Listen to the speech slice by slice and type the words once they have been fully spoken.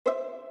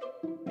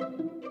Hello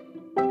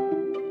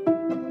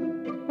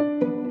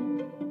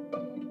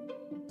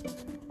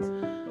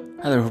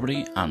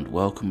everybody and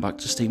welcome back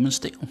to Steam and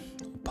Steel,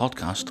 a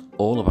podcast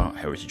all about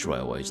Heritage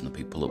Railways and the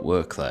people that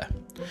work there.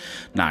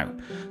 Now,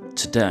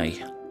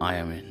 today I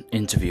am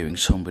interviewing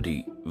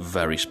somebody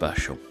very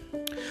special.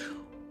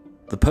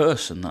 The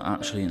person that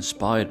actually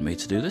inspired me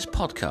to do this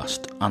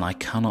podcast, and I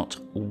cannot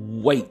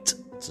wait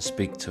to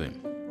speak to him.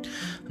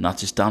 And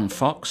that is Dan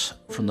Fox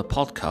from the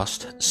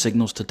podcast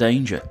Signals to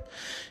Danger.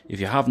 If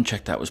you haven't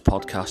checked out his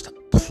podcast,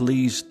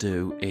 please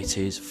do. It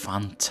is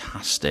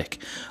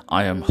fantastic.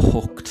 I am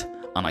hooked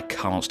and I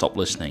cannot stop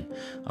listening.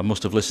 I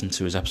must have listened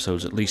to his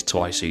episodes at least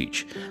twice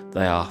each.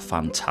 They are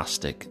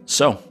fantastic.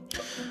 So,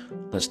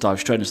 let's dive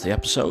straight into the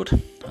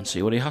episode and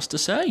see what he has to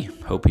say.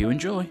 Hope you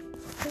enjoy.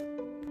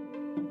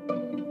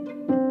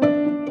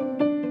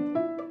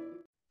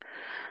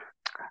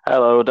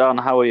 Hello, Dan.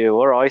 How are you?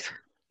 All right?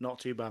 Not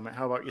too bad, mate.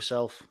 How about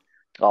yourself?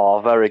 Oh,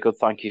 very good.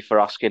 Thank you for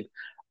asking.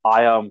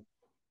 I am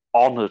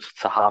honoured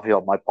to have you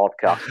on my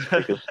podcast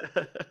because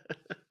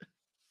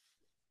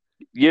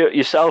you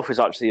yourself is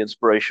actually the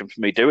inspiration for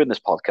me doing this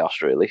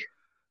podcast, really.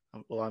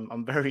 Well,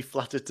 I'm very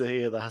flattered to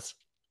hear that.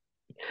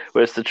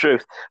 But it's the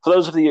truth. For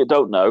those of you who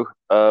don't know,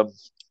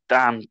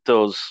 Dan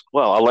does,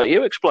 well, I'll let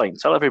you explain.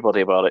 Tell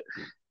everybody about it.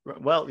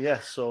 Well,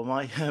 yes. So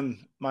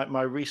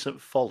my recent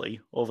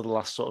folly over the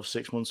last sort of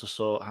 6 months or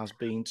so has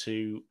been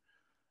to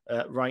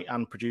write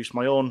and produce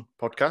my own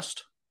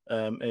podcast,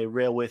 a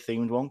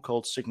railway-themed one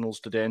called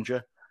Signals to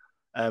Danger,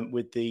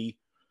 with the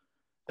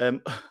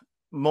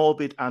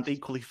morbid and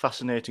equally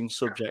fascinating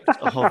subject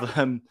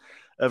of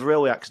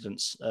railway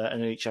accidents.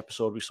 And in each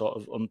episode, we sort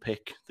of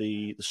unpick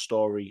the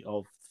story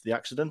of the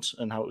accident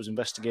and how it was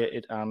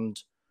investigated and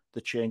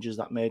the changes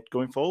that made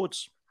going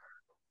forwards.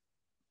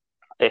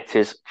 It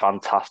is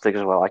fantastic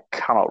as well. I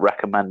cannot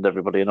recommend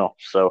everybody enough.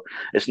 So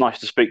it's nice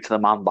to speak to the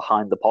man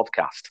behind the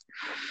podcast.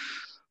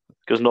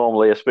 Because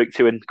normally I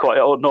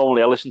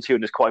listen to you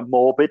and it's quite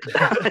morbid.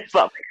 If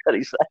that makes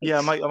any sense. Yeah,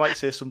 I might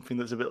say something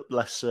that's a bit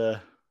less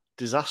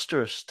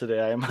disastrous today,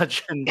 I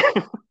imagine.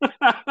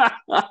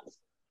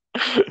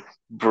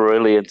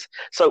 Brilliant.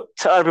 So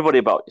tell everybody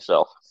about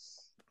yourself.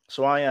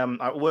 So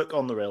I work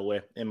on the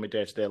railway in my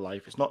day-to-day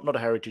life. It's not a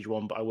heritage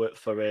one, but I work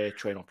for a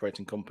train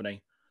operating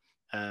company.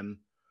 And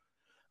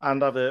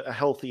I have a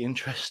healthy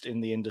interest in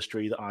the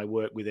industry that I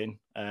work within.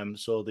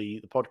 So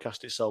the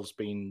podcast itself's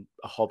been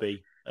a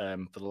hobby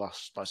for the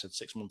last, like I said,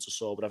 6 months or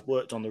so. But I've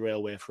worked on the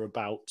railway for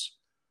about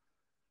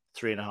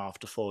 3.5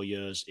 to 4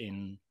 years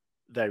in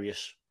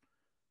various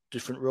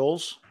different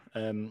roles,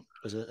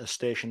 as a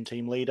station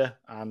team leader,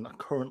 and I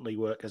currently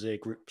work as a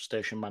group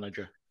station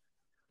manager.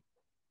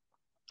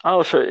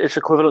 Oh, so it's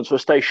equivalent to a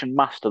station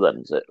master then,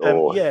 is it?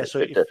 Or yeah, is so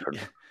it different?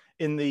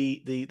 In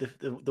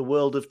the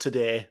world of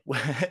today,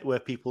 where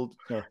people,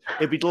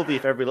 it'd be lovely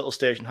if every little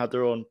station had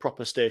their own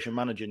proper station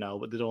manager now,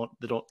 but they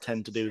don't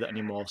tend to do that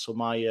anymore. So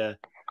my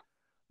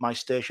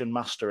station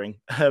mastering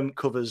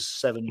covers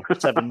seven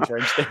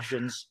train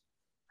stations.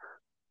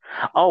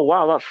 Oh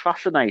wow, that's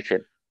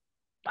fascinating.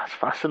 That's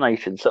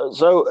fascinating.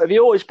 So have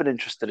you always been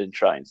interested in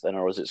trains then,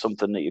 or is it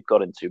something that you've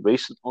got into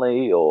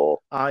recently? Or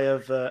I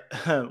have,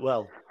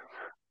 well,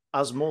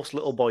 as most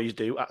little boys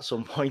do, at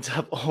some point,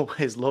 I've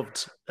always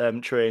loved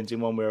trains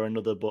in one way or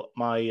another. But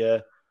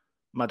my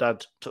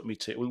dad took me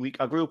to.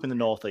 I grew up in the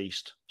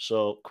northeast,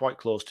 so quite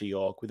close to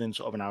York, within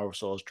sort of an hour or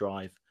so's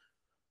drive.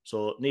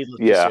 So, needless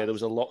to say, there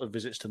was a lot of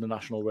visits to the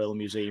National Rail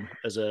Museum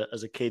as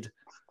a kid,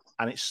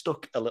 and it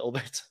stuck a little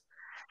bit.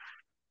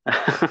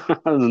 There's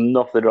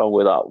nothing wrong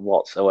with that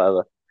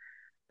whatsoever.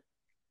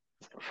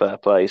 Fair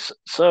play.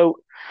 So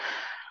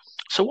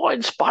what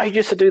inspired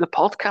you to do the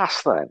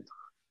podcast then?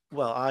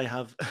 Well, I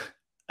have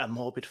a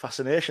morbid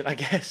fascination, I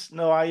guess.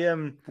 No,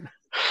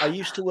 I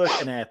used to work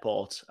at an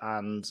airport,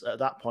 and at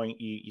that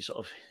point, you sort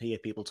of hear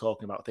people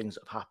talking about things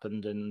that have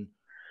happened, and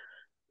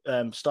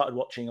started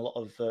watching a lot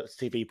of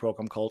TV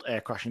program called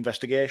Air Crash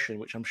Investigation,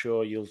 which I'm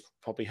sure you've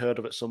probably heard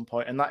of at some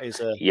point. And that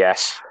is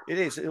yes, it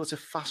is. It was a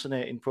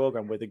fascinating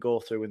program where they go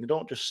through and they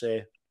don't just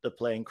say the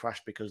plane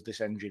crashed because this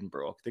engine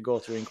broke. They go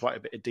through in quite a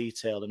bit of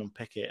detail and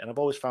unpick it, and I've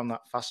always found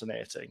that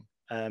fascinating.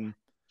 And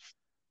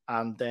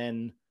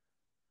then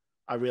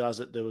I realised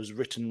that there was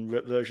written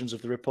versions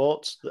of the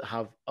reports that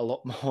have a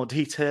lot more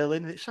detail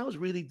in it. It sounds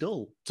really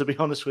dull, to be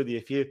honest with you.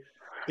 If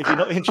you're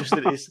not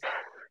interested, it's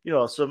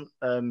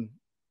some.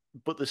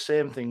 But the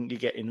same thing you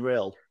get in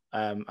rail,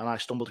 and I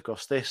stumbled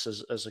across this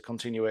as a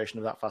continuation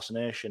of that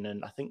fascination.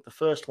 And I think the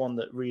first one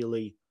that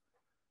really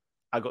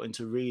I got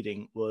into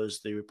reading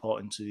was the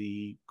report into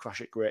the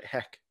crash at Great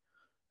Heck,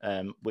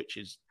 which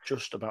is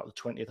just about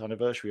the 20th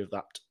anniversary of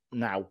that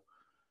now.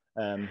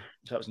 So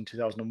that was in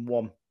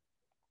 2001.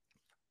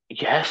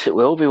 Yes, it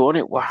will be, won't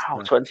it?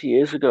 Wow, 20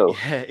 years ago.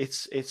 Yeah,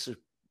 it's a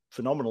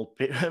phenomenal.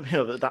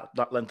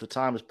 That length of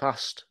time has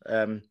passed.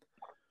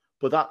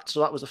 But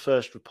that was the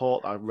first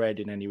report I read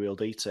in any real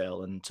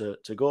detail, and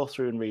to go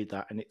through and read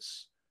that, and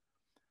it's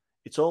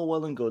all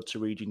well and good to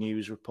read your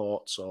news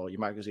reports or your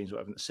magazines, or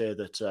whatever, that say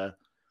that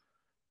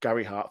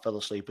Gary Hart fell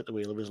asleep at the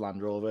wheel of his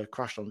Land Rover,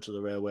 crashed onto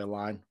the railway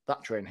line.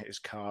 That train hit his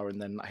car,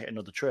 and then that hit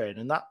another train.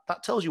 And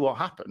that tells you what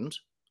happened,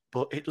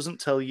 but it doesn't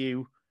tell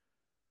you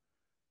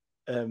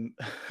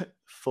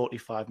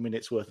 45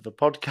 minutes worth of a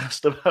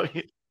podcast about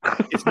it.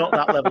 It's not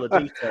that level of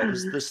detail.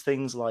 There's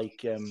things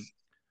like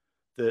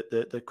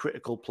the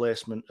critical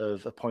placement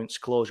of a points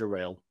closure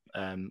rail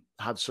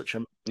had such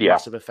a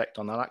massive effect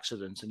on that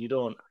accident, and you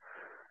don't,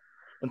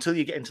 until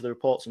you get into the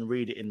reports and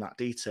read it in that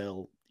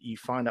detail, you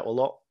find out a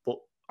lot. But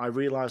I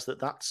realised that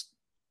that's,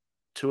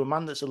 to a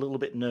man that's a little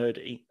bit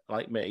nerdy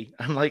like me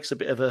and likes a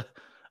bit of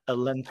a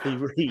lengthy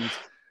read,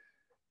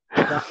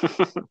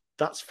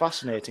 that's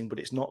fascinating, but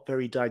it's not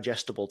very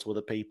digestible to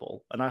other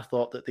people. And I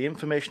thought that the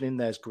information in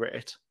there is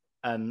great,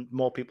 and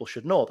more people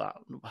should know that,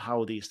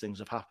 how these things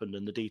have happened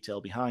and the detail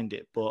behind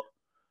it. But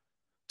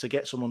to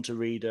get someone to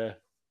read a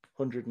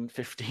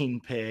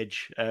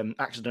 115-page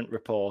accident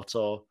report,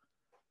 or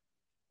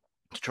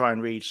to try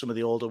and read some of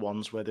the older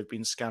ones where they've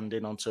been scanned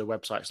in onto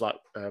websites like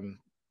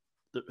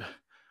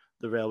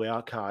the Railway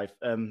Archive,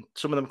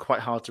 some of them are quite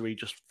hard to read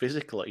just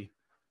physically.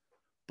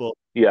 But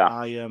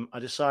I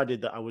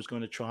decided that I was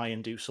going to try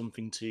and do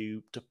something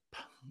to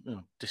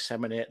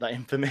disseminate that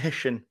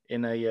information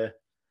in a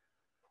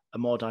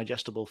more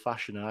digestible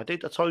fashion. And I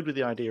toyed with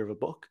the idea of a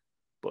book,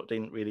 but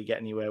didn't really get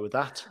anywhere with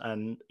that.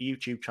 And a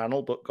YouTube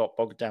channel, but got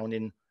bogged down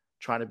in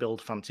trying to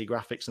build fancy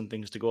graphics and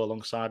things to go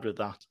alongside with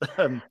that.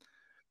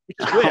 Which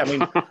is great. I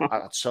mean,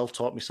 I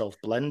self-taught myself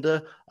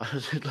Blender. I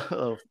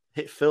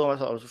hit film. I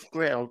thought it was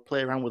great. I'll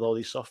play around with all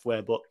these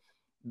software, but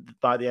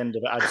by the end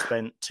of it, I'd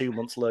spent 2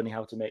 months learning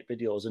how to make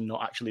videos and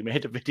not actually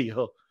made a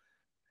video.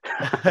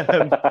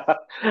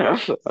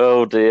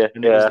 Oh dear!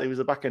 And it was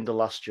the back end of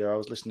last year. I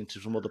was listening to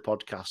some other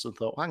podcasts and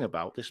thought, hang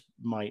about, this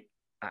might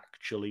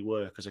actually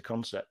work as a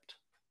concept.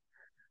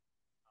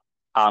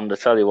 And I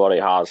tell you what,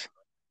 it has.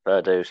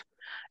 Fair dues.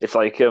 It's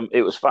like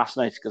it was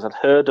fascinating because I'd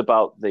heard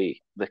about the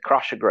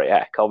crash of Great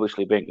Eck,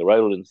 obviously being a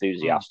rail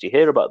enthusiast. You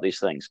hear about these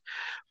things,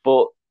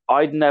 but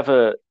I'd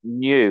never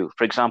knew,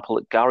 for example,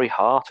 that Gary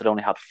Hart had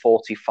only had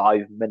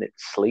 45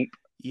 minutes sleep.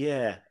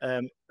 Yeah.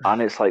 And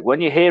it's like,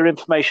 when you hear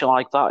information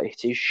like that,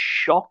 it is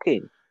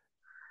shocking.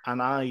 And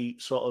I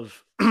sort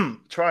of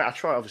try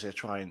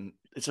and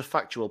it's a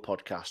factual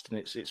podcast, and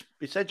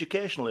it's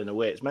educational in a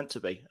way. It's meant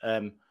to be.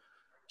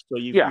 So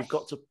you've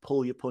got to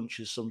pull your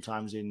punches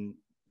sometimes in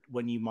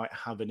when you might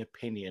have an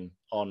opinion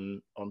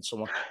on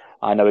someone.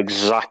 I know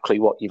exactly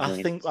what you mean.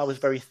 I think I was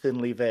very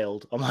thinly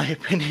veiled on my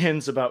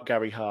opinions about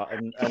Gary Hart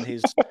and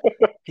his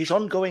his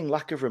ongoing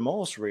lack of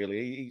remorse,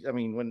 really. I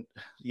mean, when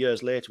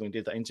years later, when he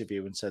did that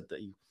interview and said that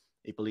he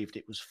believed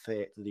it was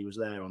fate that he was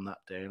there on that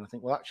day. And I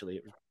think, well, actually,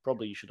 it was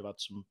probably you should have had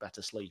some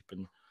better sleep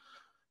and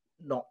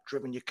not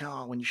driven your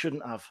car when you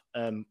shouldn't have.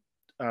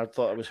 I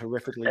thought it was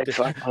horrifically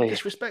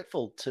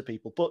disrespectful to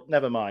people, but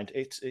never mind.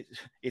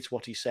 It's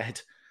what he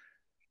said.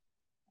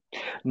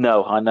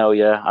 No, I know,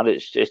 yeah, and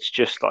it's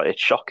just like,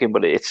 it's shocking,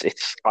 but it's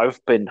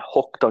I've been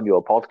hooked on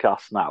your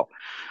podcast now,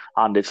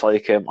 and it's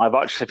like I've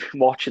actually been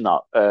watching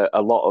that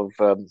a lot of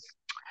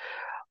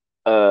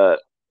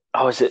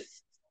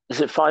is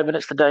it 5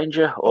 minutes to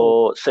danger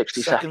or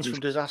 60 seconds from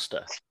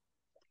disaster?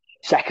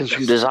 Seconds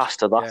from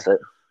disaster, that's it.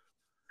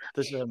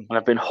 And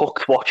I've been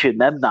hooked watching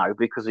them now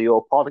because of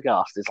your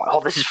podcast. It's like,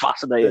 oh, this is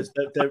fascinating.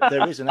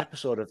 There is an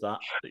episode of that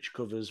which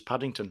covers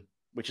Paddington,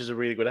 which is a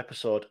really good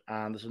episode.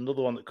 And there's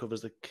another one that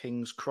covers the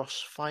King's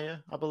Cross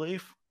fire, I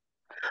believe.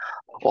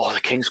 Oh, the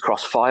King's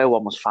Cross fire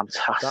one was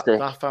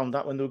fantastic. I found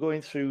that when they were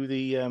going through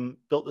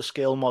built the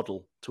scale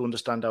model to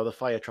understand how the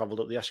fire travelled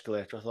up the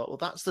escalator, I thought, well,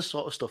 that's the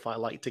sort of stuff I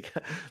like to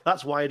get.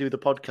 That's why I do the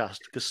podcast,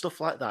 because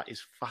stuff like that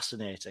is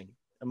fascinating.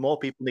 And more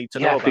people need to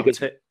know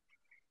about it.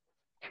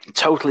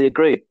 Totally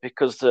agree,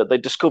 because they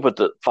discovered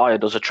that fire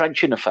does a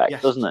trenching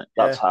effect, doesn't it?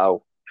 That's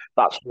how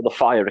the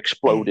fire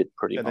exploded,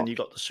 pretty much. And then you've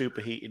got the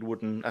superheated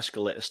wooden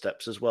escalator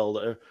steps as well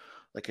that are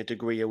like a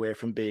degree away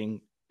from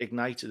being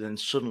ignited and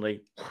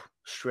suddenly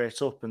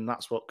straight up, and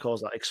that's what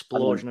caused that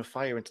explosion of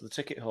fire into the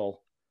ticket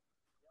hall.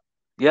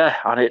 Yeah,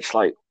 and it's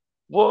like,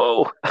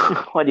 whoa,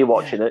 when you're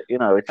watching it,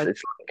 it's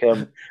like...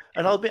 And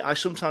I'll admit, I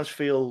sometimes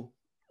feel,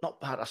 not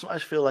bad, I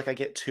sometimes feel like I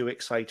get too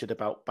excited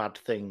about bad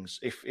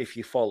things, if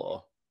you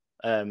follow.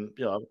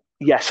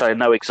 Yes, I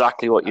know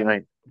exactly what you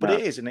mean. But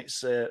it is, and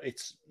it's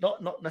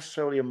not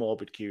necessarily a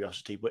morbid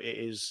curiosity, but it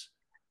is.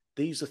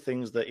 These are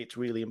things that it's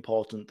really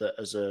important that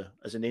as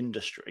an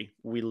industry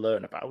we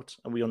learn about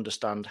and we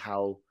understand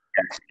how.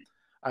 Yes.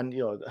 And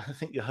I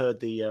think you heard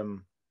there's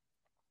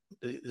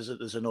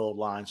an old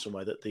line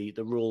somewhere that the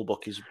rule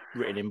book is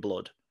written in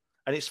blood,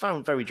 and it's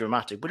found very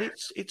dramatic, but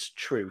it's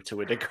true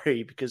to a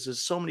degree, because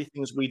there's so many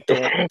things we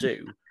don't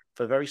do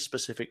for very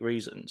specific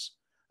reasons.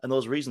 And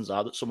those reasons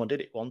are that someone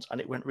did it once and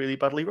it went really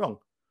badly wrong.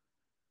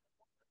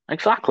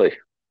 Exactly.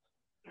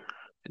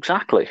 So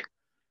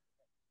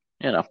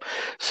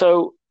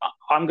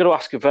I'm going to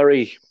ask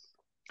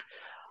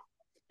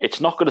it's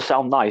not going to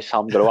sound nice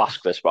how I'm going to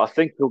ask this, but I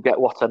think you'll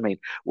get what I mean.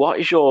 What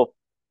is your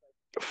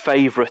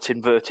favourite,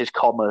 inverted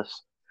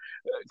commas,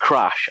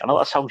 crash. I know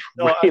that sounds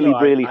No, I really, know.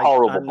 really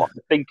horrible, but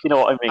I think you know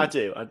what I mean. I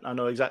do. I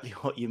know exactly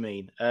what you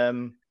mean.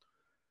 And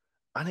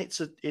it's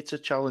a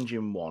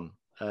challenging one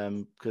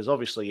because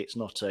obviously it's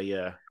not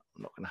a.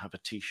 I'm not going to have a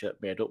T-shirt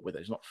made up with it.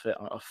 It's not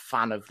a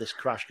fan of this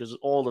crash because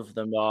all of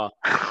them are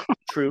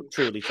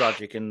truly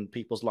tragic and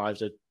people's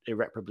lives are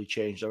irreparably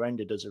changed or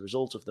ended as a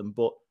result of them.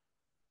 But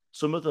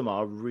some of them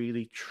are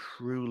really,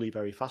 truly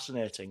very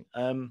fascinating.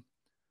 And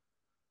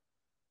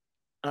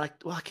I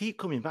keep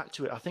coming back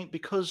to it. I think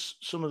because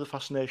some of the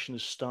fascination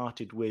has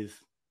started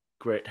with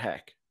Great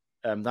Heck,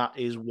 that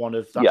is one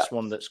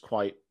that's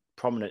quite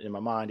prominent in my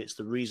mind. It's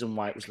the reason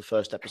why it was the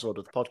first episode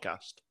of the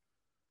podcast.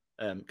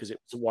 Because it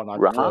was the one I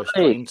first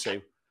got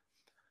into,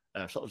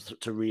 sort of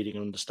to reading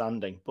and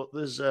understanding. But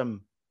there's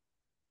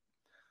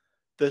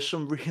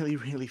some really,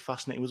 really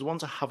fascinating. There's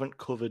ones I haven't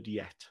covered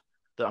yet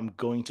that I'm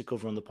going to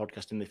cover on the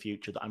podcast in the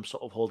future that I'm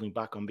sort of holding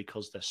back on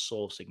because they're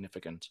so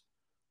significant.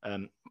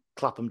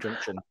 Clapham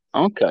Junction.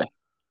 Okay.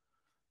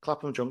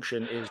 Clapham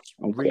Junction is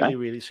really,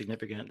 really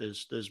significant.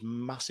 There's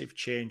massive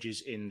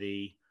changes in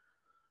the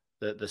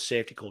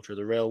safety culture of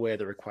the railway,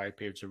 the required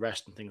periods of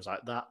rest and things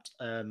like that.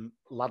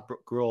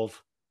 Ladbroke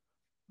Grove,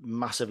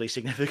 massively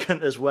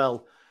significant as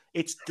well.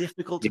 It's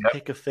difficult to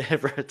pick a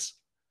favourite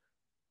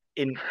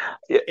in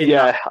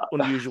that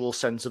unusual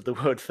sense of the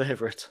word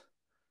favourite.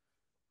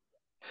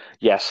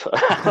 Yes,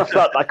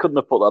 I couldn't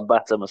have put that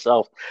better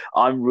myself.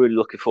 I'm really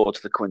looking forward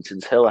to the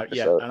Quinton's Hill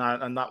episode.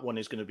 And that one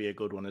is going to be a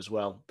good one as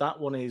well. That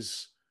one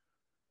is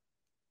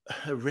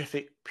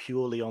horrific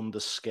purely on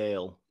the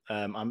scale.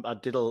 I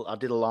did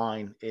a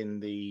line in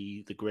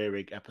the Grey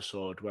Rig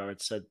episode where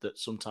I'd said that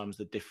sometimes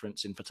the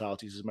difference in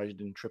fatalities is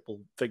measured in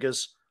triple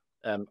figures.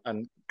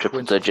 And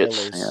triple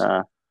digits,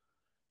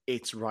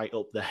 it's right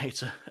up there.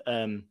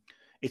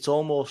 It's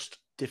almost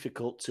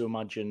difficult to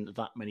imagine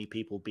that many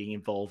people being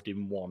involved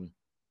in one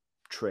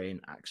train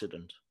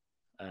accident.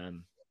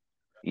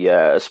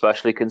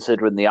 Especially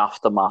considering the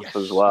aftermath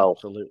as well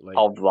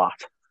of that.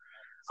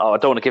 Oh, I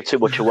don't want to give too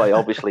much away,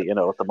 obviously, at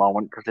the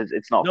moment because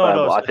it's not fair.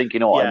 But I think you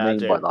know what I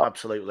mean by that.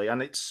 Absolutely,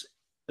 and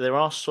there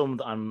are some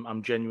that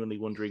I'm genuinely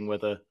wondering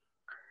whether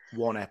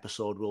one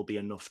episode will be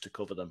enough to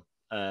cover them.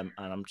 And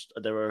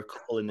there are a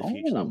couple in the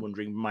future that I'm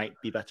wondering might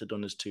be better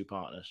done as two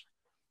partners.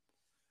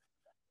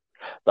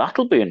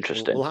 That'll be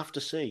interesting. We'll have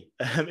to see.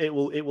 It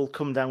will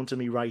come down to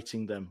me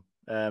writing them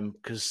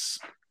because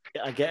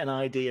I get an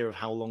idea of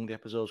how long the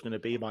episode is going to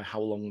be by how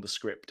long the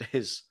script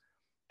is,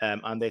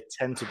 and they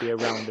tend to be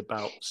around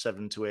about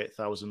 7,000 to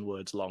 8,000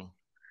 words long.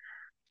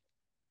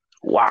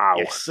 Wow!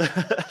 Yes,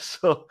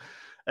 so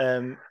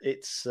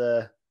it's.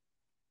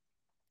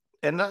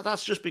 And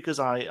that's just because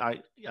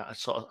I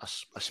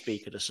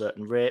speak at a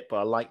certain rate, but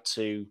I like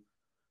to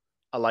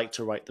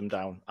write them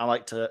down. I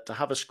like to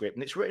have a script,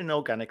 and it's written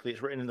organically.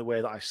 It's written in the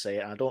way that I say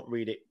it. I don't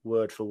read it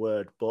word for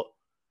word, but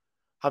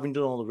having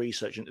done all the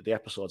research into the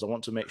episodes, I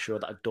want to make sure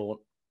that I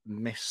don't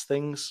miss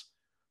things.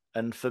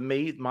 And for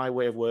me, my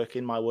way of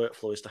working, my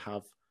workflow is to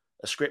have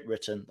a script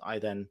written. I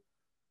then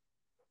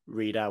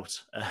read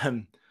out,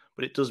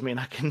 but it does mean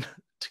I can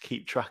to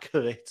keep track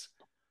of it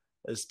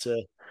as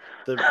to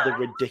the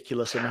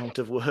ridiculous amount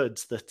of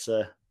words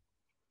that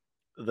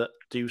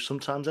do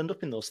sometimes end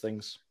up in those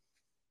things.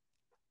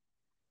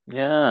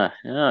 Yeah,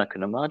 I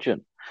can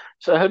imagine.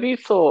 So have you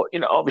thought,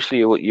 obviously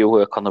you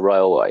work on the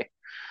railway.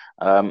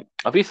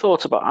 Have you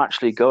thought about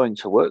actually going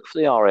to work for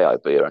the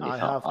RAIB or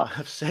anything? I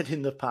have said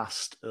in the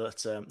past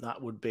that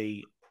that would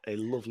be a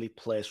lovely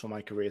place for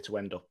my career to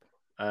end up.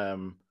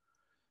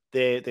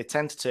 They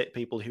tend to take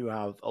people who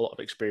have a lot of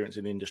experience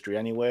in the industry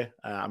anyway.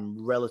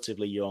 I'm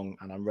relatively young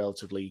and I'm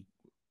relatively,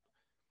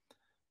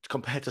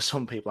 compared to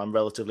some people, I'm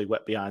relatively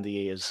wet behind the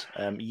ears.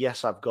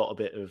 Yes, I've got a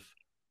bit of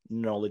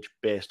knowledge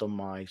based on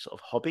my sort of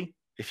hobby,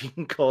 if you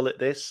can call it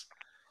this.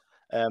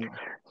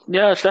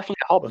 Yeah, it's definitely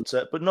a hobby.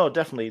 But no,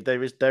 definitely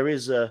there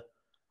is a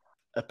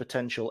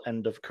potential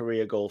end of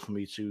career goal for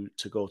me to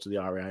go to the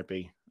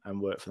RAIB and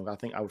work for them. I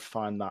think I would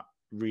find that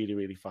really,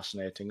 really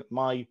fascinating.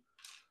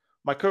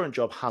 My current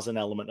job has an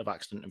element of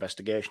accident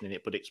investigation in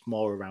it, but it's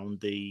more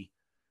around the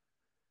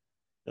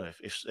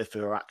if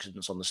there are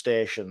accidents on the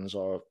stations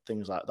or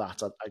things like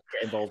that, I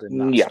get involved in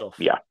that stuff.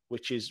 Yeah,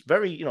 which is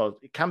very,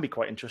 it can be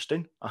quite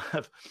interesting.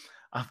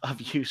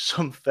 I've used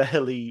some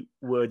fairly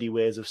wordy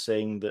ways of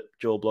saying that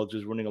Joe Bloggs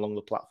was running along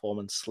the platform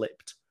and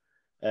slipped.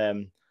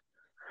 But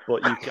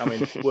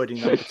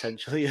wording that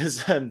potentially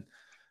as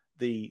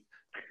the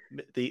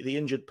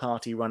injured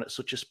party ran at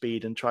such a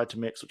speed and tried to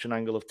make such an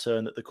angle of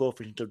turn that the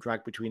coefficient of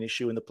drag between his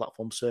shoe and the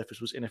platform surface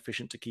was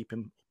inefficient to keep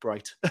him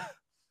upright.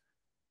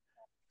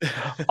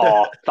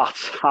 Oh, that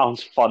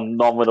sounds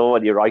phenomenal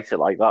when you write it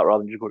like that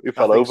rather than you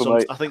fell over,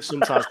 mate. I think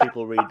sometimes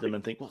people read them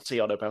and think, what's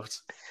he on about?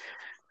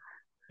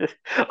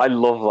 I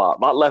love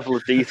that level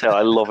of detail.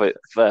 I love it.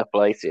 Fair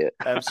play to you.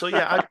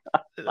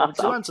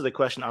 To answer the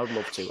question, I would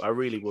love to. I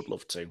really would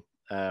love to.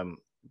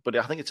 But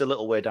I think it's a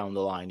little way down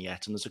the line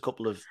yet, and there's a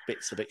couple of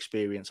bits of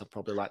experience I'd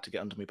probably like to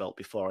get under my belt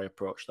before I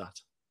approach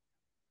that.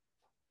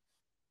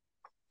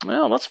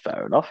 Well, that's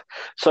fair enough.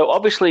 So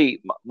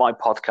obviously, my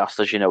podcast,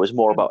 as you know, is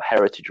more about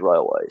heritage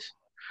railways.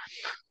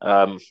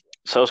 Um,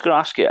 so I was going to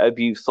ask you, have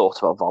you thought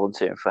about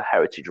volunteering for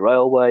Heritage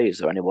Railway? Is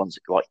there any ones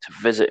that you like to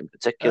visit in I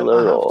particular,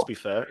 have, to or? be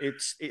fair.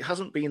 It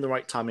hasn't been the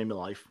right time in my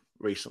life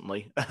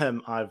recently.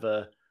 I've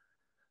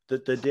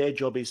the day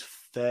job is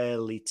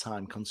fairly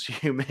time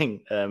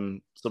consuming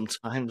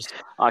sometimes.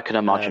 I can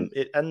imagine.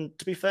 And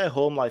to be fair,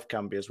 home life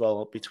can be as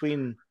well.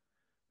 Between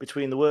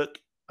the work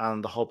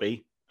and the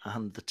hobby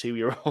and the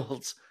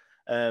 2-year-olds.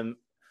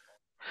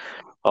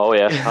 Oh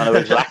yes, I know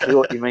exactly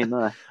what you mean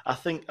there. I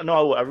think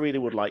no, I really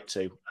would like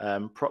to.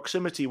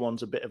 Proximity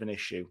one's a bit of an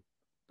issue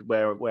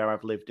where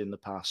I've lived in the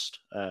past.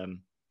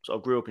 So I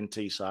grew up in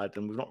Teesside,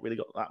 and we've not really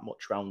got that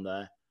much around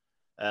there.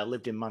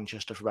 Lived in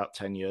Manchester for about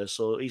 10 years,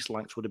 so East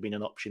Lancs would have been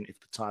an option if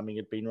the timing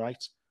had been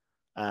right.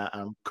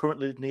 I'm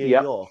currently near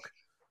Yep. York,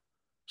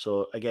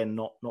 so again,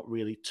 not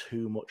really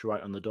too much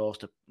right on the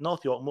doorstep.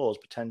 North York Moors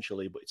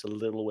potentially, but it's a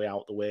little way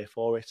out the way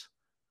for it.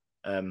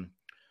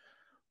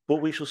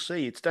 But we shall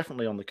see. It's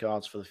definitely on the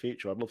cards for the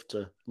future. I'd love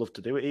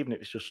to do it, even if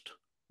it's just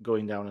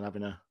going down and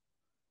having a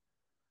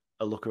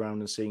look around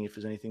and seeing if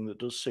there's anything that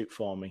does suit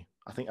for me.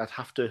 I think I'd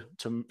have to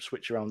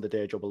switch around the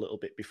day job a little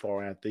bit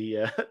before I had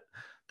the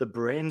the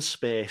brain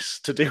space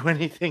to do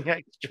anything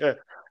extra.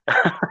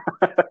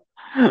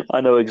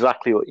 I know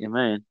exactly what you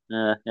mean.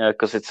 Yeah,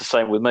 because it's the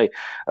same with me.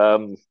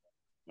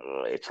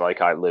 It's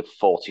like I live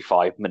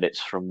 45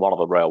 minutes from one of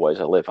the railways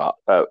I live at.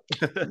 I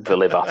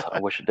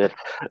wish I did.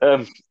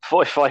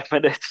 45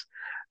 minutes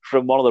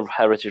from one of the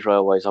heritage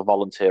railways I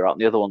volunteer at,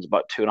 and the other one's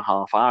about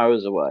 2.5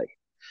 hours away.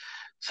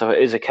 So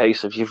it is a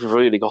case of you've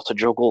really got to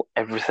juggle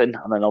everything,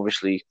 and then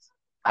obviously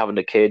having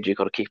a kid, you've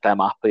got to keep them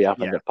happy.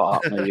 Having Yeah. a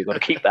partner, you've got to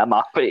keep them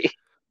happy.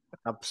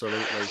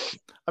 Absolutely.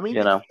 I mean,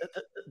 You know.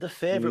 the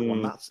favourite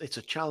one, it's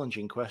a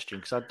challenging question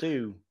because I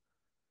do,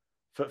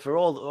 for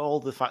all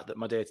the fact that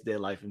my day to day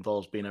life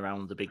involves being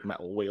around the big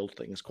metal wheeled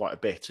things quite a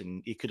bit,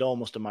 and you could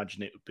almost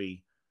imagine it would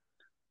be,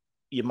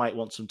 you might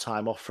want some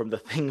time off from the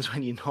things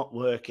when you're not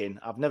working.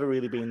 I've never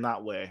really been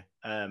that way.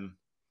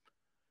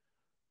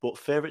 But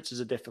favourites is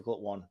a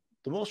difficult one.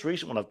 The most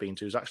recent one I've been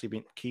to has actually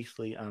been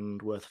Keighley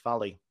and Worth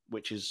Valley,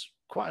 which is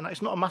quite a nice,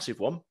 it's not a massive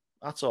one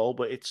at all,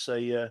 but it's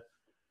a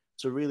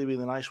really,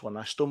 really nice one.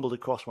 I stumbled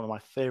across one of my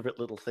favourite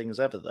little things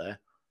ever there.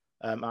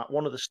 At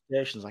one of the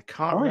stations, I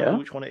can't remember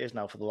which one it is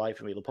now for the life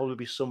of me. There'll probably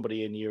be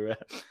somebody in your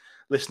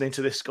listening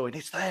to this going,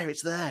 "It's there,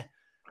 it's there."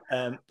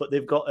 But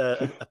they've got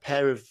a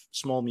pair of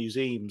small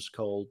museums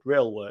called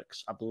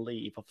Railworks, I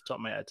believe, off the top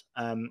of my head.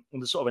 And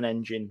there's sort of an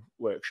engine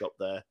workshop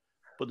there,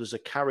 but there's a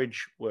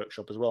carriage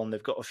workshop as well, and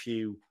they've got a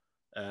few.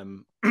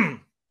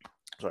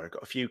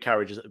 Got a few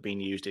carriages that have been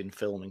used in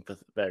filming for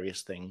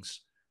various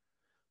things.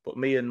 But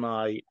me and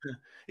my,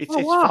 it's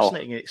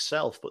fascinating in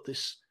itself. But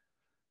there's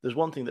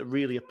one thing that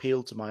really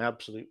appealed to my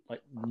absolute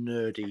like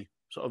nerdy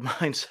sort of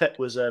mindset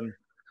was me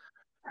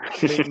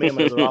and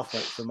my other half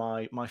went for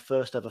my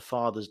first ever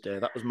Father's Day.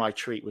 That was my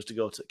treat, was to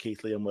go to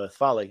Keighley and Worth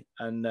Valley,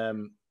 and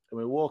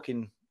we were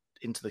walking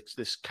into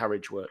this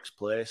carriage works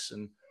place,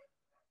 and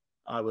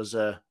I was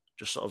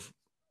just sort of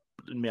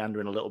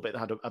meandering a little bit. They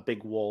had a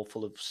big wall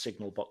full of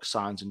signal box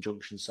signs and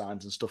junction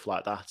signs and stuff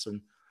like that,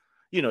 and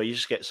you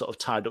just get sort of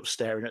tied up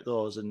staring at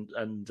those, and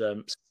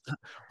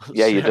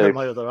yeah, you do.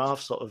 My other half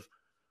sort of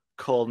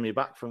called me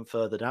back from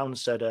further down and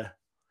said, "You're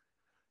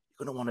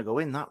going to want to go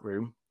in that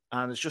room."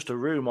 And it's just a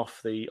room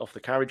off the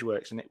carriage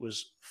works, and it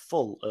was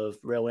full of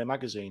railway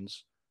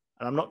magazines.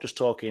 And I'm not just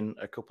talking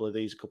a couple of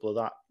these, a couple of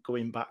that,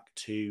 going back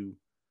to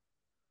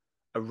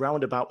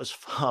around about as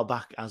far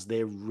back as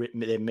they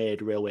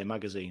made railway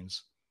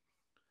magazines.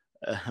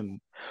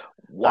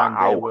 Wow.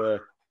 And they were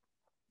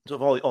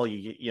sort of all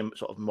your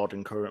sort of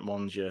modern current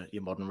ones, your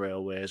modern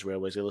railways,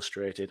 Railways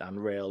Illustrated,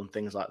 and Rail, and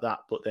things like that.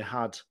 But they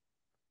had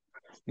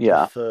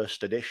the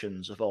first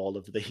editions of all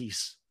of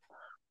these,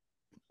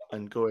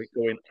 and going,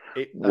 and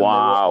they were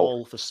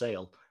all for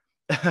sale.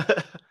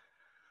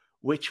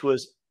 Which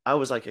was, I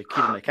was like a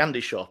kid in a candy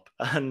shop,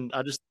 and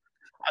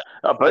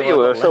I bet you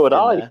were. So would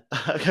I.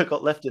 I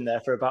got left in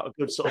there for about a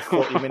good sort of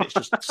 40 minutes,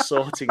 just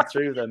sorting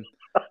through them,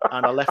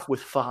 and I left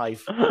with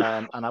 5,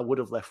 and I would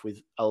have left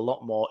with a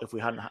lot more if we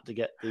hadn't had to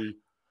get the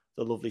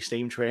lovely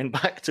steam train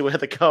back to where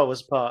the car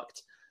was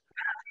parked.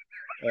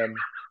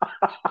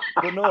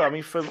 But no, I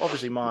mean, from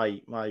obviously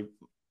my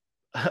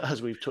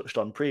as we've touched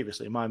on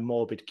previously, my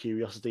morbid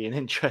curiosity and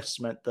interest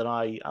meant that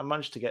I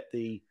managed to get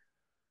the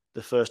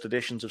first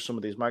editions of some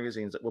of these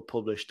magazines that were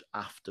published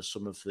after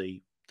some of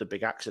the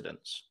big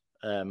accidents.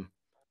 And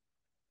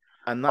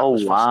that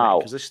was fascinating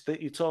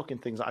because you're talking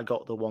things that I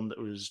got the one that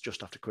was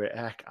just after Great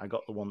Heck, I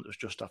got the one that was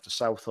just after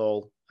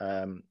Southall,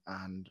 and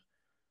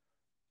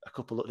a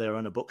couple that they were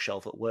on a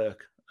bookshelf at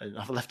work, and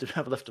I've left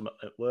them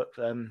at work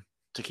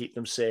to keep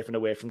them safe and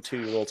away from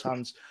 2-year-old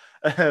hands.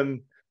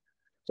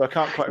 So I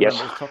can't quite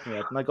remember off the top of my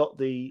head. And I got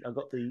the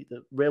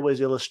Railways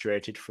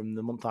Illustrated from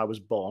the month I was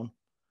born,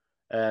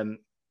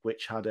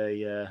 which had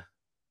I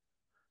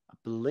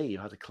believe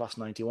had a Class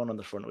 91 on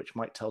the front, which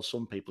might tell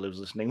some people who's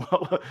listening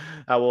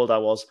how old I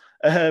was.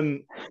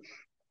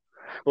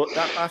 But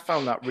I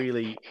found that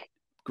really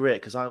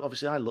great because I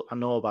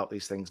know about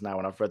these things now,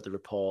 and I've read the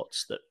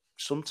reports that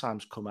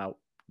sometimes come out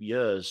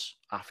years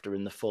after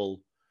in the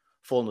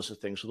fullness of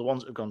things. So the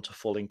ones that have gone to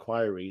full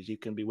inquiries, you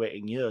can be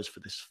waiting years for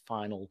this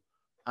final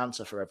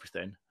answer for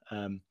everything.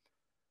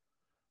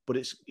 But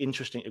it's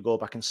interesting to go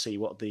back and see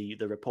what the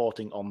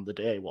reporting on the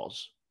day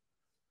was.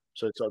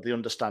 So it's sort of the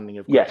understanding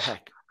of Yes.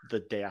 heck, the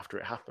day after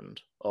it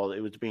happened, or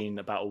it would have been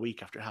about a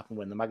week after it happened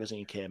when the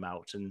magazine came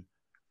out, and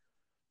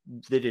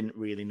they didn't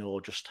really know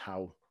just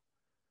how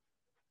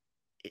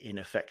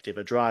ineffective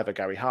a driver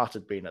Gary Hart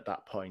had been at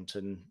that point,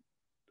 and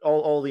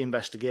all the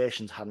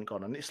investigations hadn't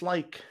gone. And it's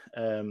like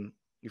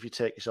if you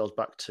take yourselves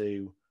back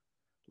to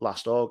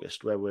last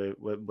August, where we're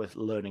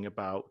learning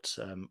about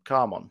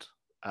Carmont,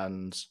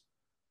 and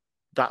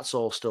that's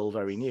all still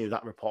very new.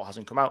 That report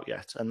hasn't come out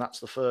yet, and that's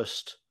the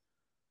first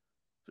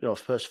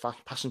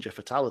passenger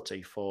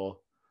fatality for,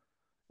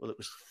 well, it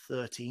was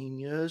 13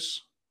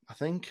 years, I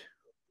think.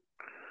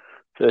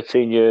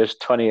 13 years,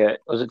 28.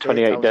 Was it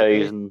 28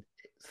 days? And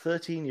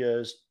 13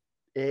 years,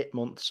 8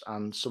 months,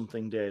 and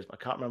something days. I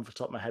can't remember off the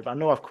top of my head, but I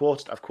know I've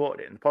quoted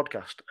it in the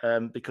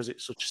podcast because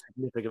it's such a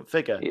significant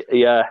figure.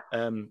 Yeah.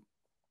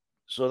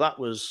 So that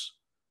was,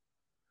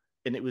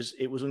 and it was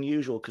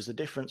unusual because the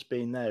difference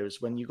being there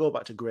is when you go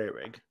back to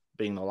Greyrig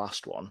being the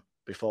last one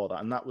before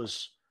that, and that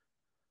was,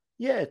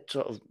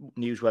 sort of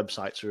news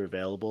websites are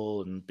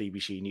available, and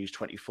BBC News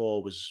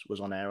 24 was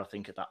on air, I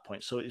think, at that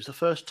point. So it was the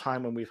first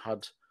time when we've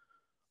had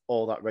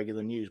all that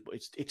regular news, but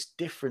it's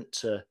different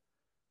to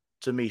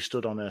me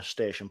stood on a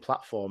station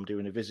platform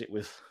doing a visit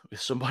with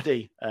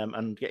somebody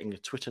and getting a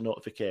Twitter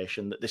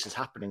notification that this is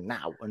happening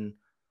now and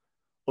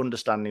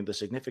understanding the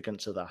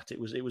significance of that. It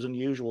was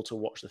unusual to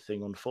watch the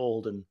thing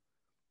unfold and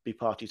be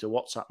party to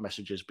WhatsApp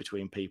messages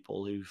between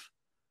people who've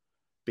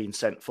been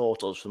sent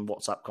photos from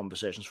WhatsApp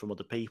conversations from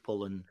other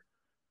people and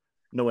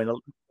knowing.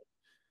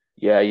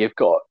 Yeah, you've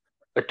got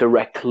a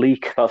direct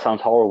leak. That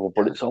sounds horrible,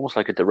 but it's almost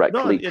like a direct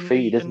leak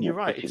feed, isn't it? You're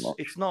right.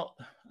 It's not.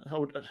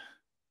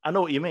 I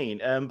know what you mean,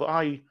 but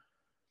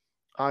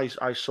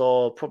I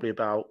saw probably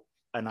about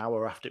an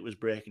hour after it was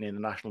breaking in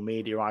the national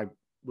media, I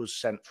was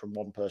sent from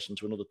one person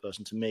to another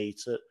person to me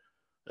to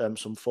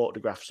some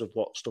photographs of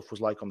what stuff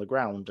was like on the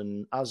ground.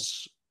 And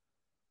as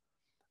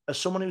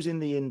someone who's in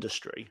the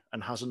industry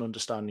and has an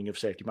understanding of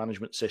safety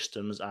management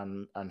systems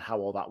and how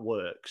all that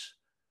works,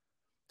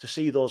 to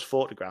see those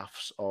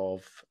photographs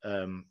of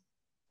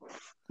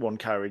one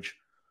carriage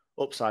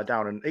upside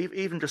down, and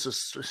even just as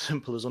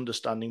simple as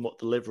understanding what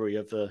the livery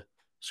of the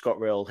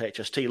ScotRail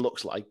HST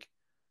looks like,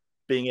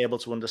 being able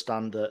to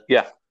understand that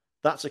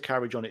that's a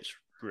carriage on its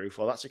roof,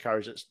 or that's a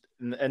carriage that's,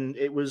 and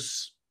it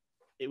was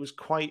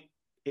quite,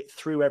 it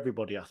threw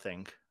everybody, I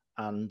think,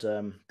 and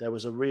there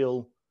was a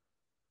real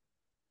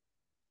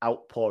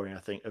outpouring, I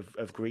think,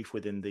 of grief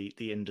within the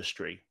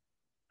industry,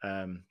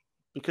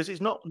 because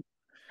it's not.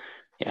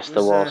 Yes,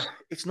 there was.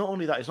 It's not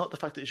only that; it's not the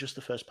fact that it's just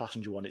the first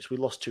passenger one. It's we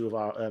lost two of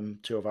our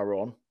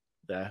own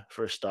there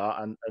for a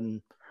start,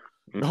 and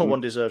no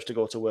one deserves to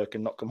go to work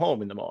and not come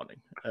home in the morning.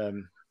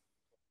 Of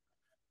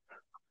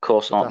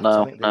course not.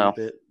 No, I think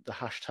the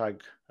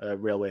hashtag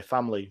Railway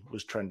Family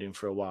was trending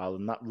for a while,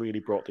 and that really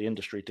brought the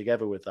industry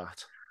together with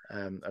that.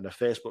 And a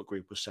Facebook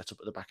group was set up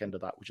at the back end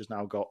of that, which has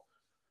now got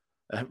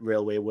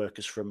railway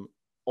workers from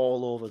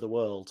all over the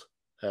world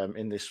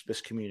in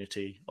this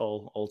community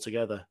all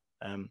together.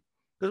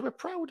 Because we're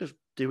proud of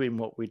doing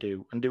what we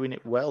do and doing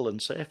it well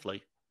and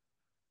safely.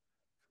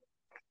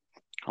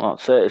 Well,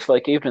 that's it. It's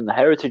like even in the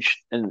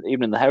heritage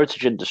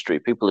industry,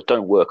 people that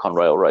don't work on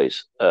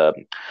railways, they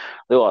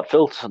all had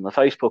filters on the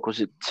Facebook.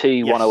 Was it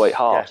T108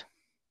 Hart?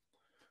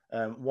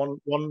 Yeah.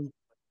 One.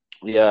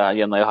 Yeah,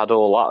 and they had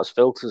all that as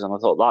filters, and I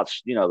thought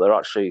that's they're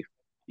actually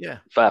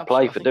fair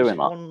play for doing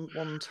that.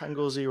 One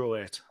Tango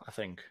 08, I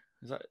think,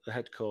 is that the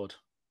head code?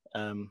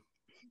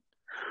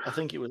 I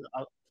think it was.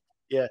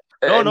 Yeah.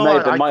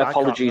 My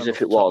apologies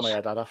if it was.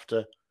 I'd have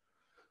to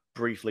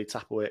briefly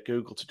tap away at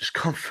Google to just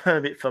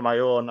confirm it for my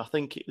own. I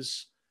think it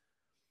was,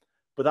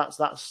 but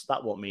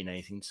that won't mean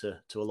anything to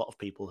a lot of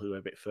people who are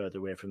a bit further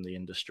away from the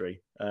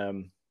industry.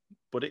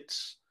 But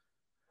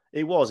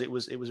it was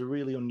a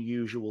really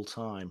unusual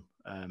time.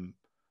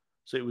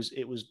 So it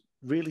was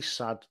really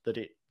sad that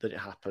it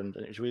happened,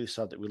 and it was really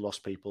sad that we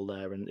lost people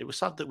there, and it was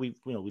sad that we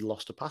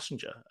lost a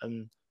passenger.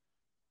 And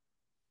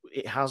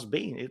it's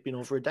been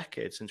over a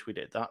decade since we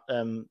did that.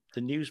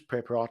 The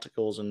newspaper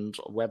articles and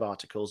sort of web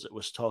articles that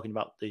was talking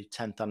about the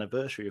 10th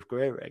anniversary of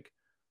Greyrig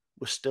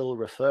were still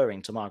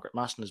referring to Margaret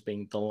Maston as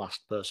being the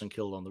last person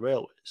killed on the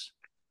railways.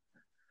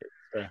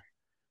 But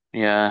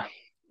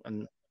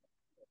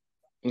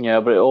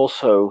it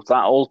also,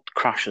 that old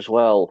crash as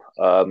well,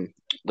 the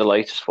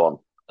latest one,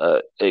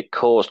 it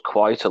caused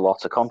quite a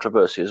lot of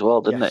controversy as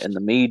well, didn't it, in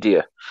the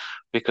media,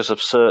 because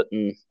of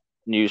certain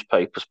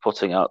newspapers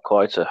putting out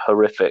quite a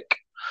horrific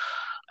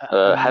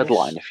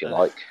headline, if you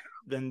like.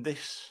 Then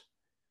this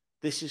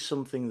is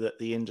something that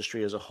the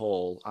industry as a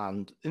whole,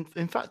 and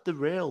in fact the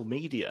rail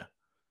media,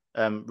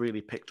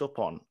 really picked up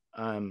on.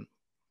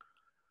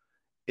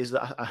 Is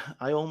that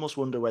I almost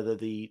wonder whether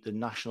the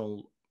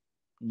national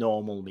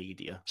normal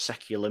media,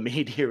 secular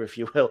media, if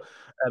you will,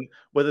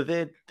 whether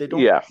they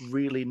don't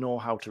really know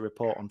how to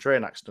report on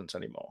train accidents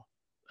anymore,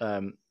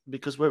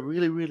 because we're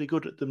really, really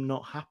good at them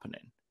not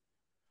happening.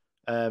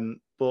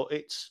 But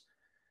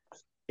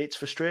it's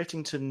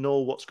frustrating to know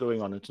what's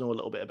going on and to know a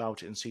little bit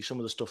about it and see some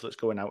of the stuff that's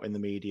going out in the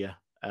media.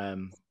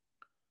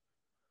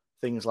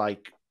 Things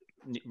like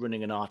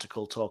running an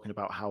article talking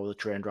about how the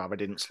train driver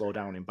didn't slow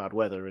down in bad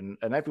weather, and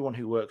everyone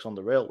who works on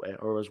the railway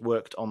or has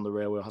worked on the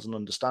railway has an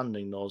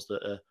understanding, knows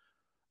that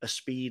a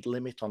speed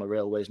limit on a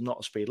railway is not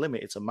a speed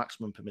limit, it's a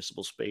maximum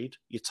permissible speed.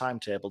 You're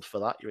timetabled for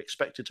that. You're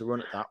expected to run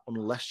at that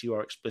unless you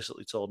are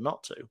explicitly told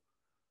not to.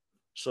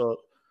 So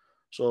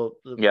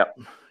the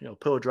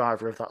poor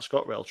driver of that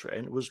ScotRail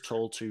train was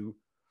told to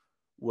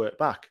work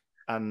back,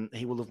 and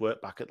he will have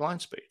worked back at line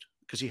speed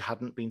because he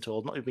hadn't been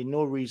told not. There'd be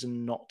no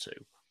reason not to.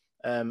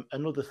 And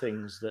other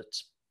things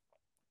that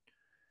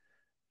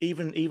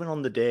even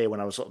on the day when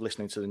I was sort of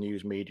listening to the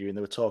news media and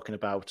they were talking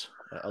about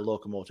a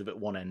locomotive at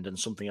one end and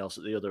something else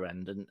at the other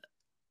end, and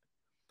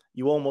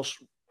you want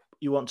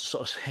to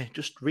sort of say,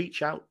 just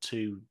reach out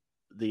to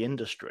the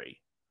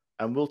industry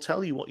and we'll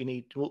tell you what you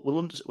need.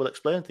 We'll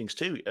explain things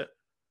to you,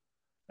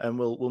 and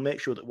we'll make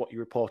sure that what you're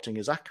reporting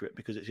is accurate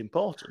because it's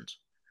important.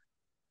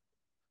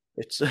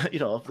 It's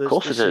of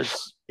course it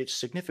is. It's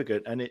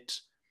significant, and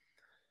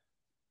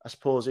I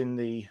suppose in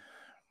the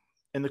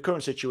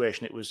current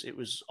situation, it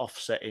was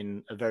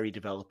offsetting a very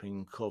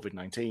developing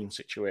COVID-19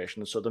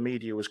 situation, and so the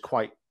media was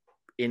quite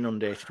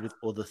inundated with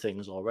other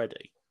things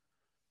already.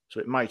 So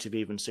it might have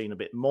even seen a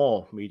bit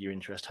more media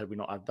interest had we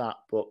not had that.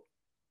 But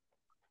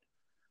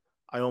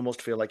I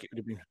almost feel like it would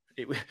have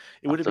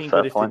been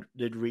good if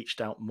they'd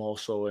reached out more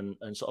so and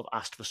sort of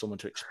asked for someone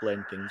to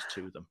explain things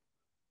to them.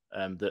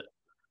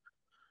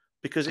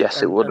 Because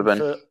it would have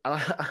been.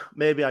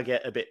 Maybe I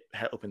get a bit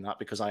het up in that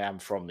because I am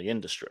from the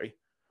industry,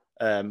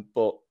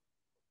 but.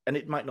 And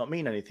it might not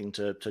mean anything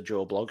to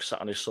Joe Bloggs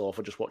sat on his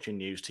sofa just watching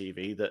news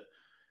TV that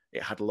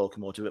it had a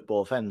locomotive at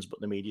both ends, but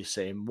the media's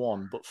saying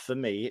one. But for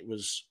me,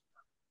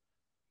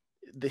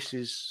 this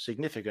is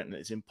significant and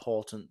it's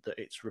important that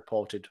it's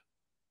reported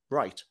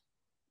right.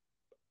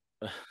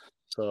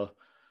 So,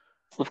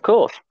 of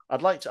course,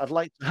 I'd like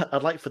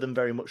for them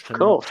very much to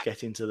not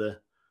get into the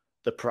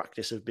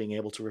practice of being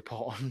able to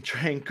report on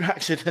train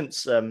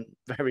accidents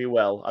very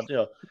well.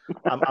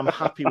 I'm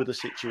happy with a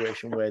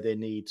situation where they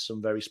need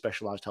some very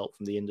specialised help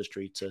from the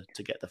industry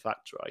to get the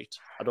facts right.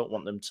 I don't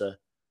want them to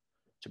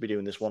be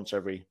doing this once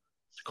every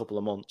couple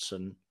of months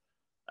and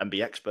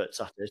be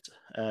experts at it.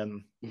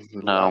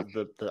 No,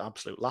 the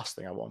absolute last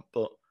thing I want.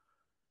 But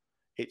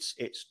it's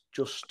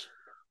just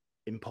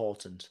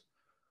important.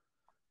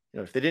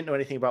 If they didn't know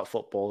anything about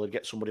football, they'd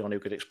get somebody on who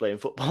could explain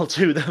football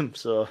to them.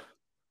 So.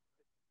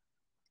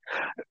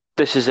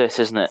 This is it,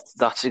 isn't it?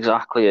 That's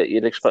exactly it.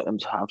 You'd expect them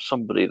to have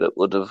somebody that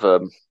would have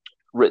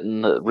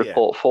written the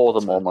report for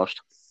them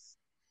almost.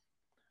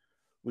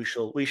 We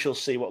shall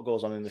see what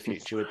goes on in the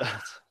future with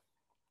that.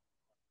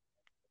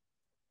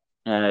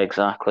 Yeah,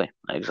 exactly.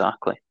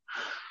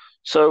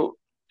 So,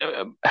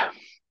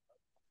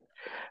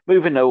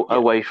 moving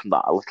away from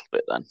that a little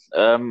bit,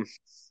 then,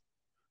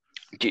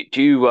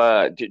 do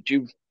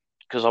you?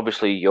 Because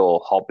obviously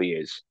your hobby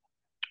is,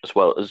 as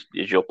well as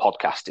your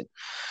podcasting.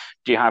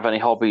 Do you have any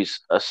hobbies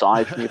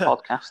aside from your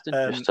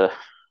podcasting,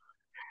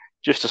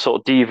 just to sort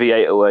of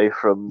deviate away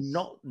from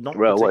not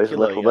railways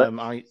particularly? A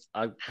little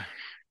bit?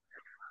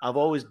 I've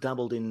always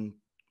dabbled in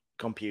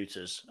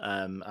computers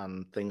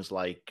and things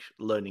like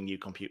learning new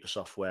computer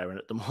software, and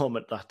at the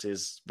moment that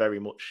is very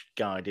much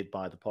guided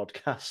by the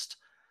podcast.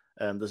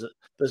 And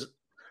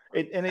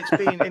it's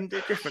been in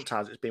different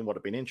times. It's been what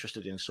I've been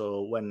interested in.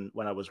 So when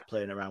I was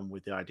playing around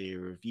with the idea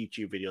of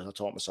YouTube videos, I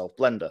taught myself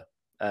Blender,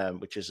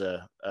 which is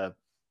a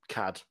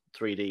CAD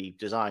 3D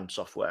design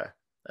software,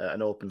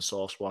 an open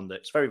source one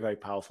that's very, very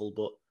powerful,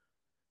 but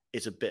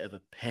it's a bit of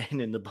a pain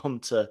in the bum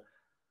to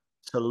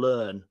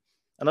learn.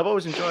 And I've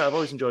always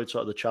enjoyed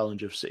sort of the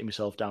challenge of sitting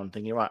myself down and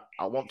thinking, right,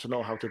 I want to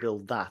know how to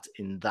build that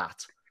in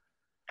that,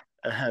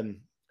 and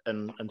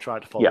try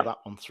to follow that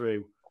one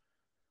through.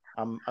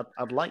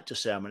 I'd like to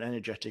say I'm an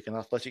energetic and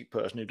athletic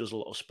person who does a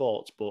lot of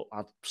sports, but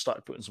I've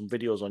started putting some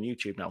videos on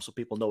YouTube now so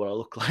people know what I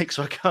look like,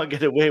 so I can't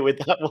get away with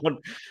that one.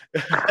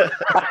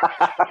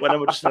 When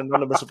I'm just an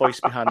anonymous voice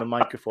behind the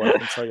microphone, I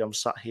can tell you I'm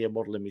sat here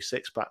modelling my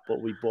six-pack, but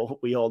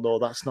we all know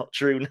that's not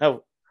true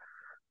now.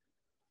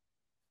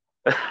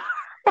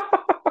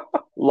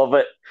 Love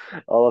it.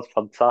 Oh, that's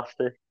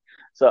fantastic.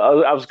 So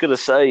I was going to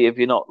say, if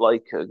you're not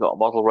got a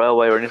model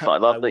railway or anything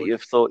like that, that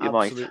you've thought you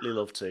might. Absolutely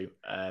love to.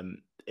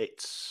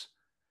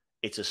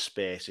 It's a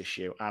space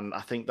issue, and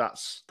I think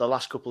that's the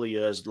last couple of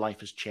years.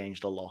 Life has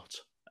changed a lot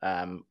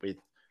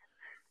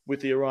with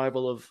the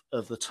arrival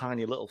of the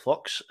tiny little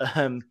fox.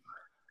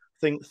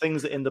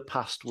 Things that in the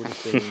past would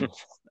have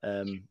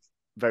been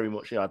very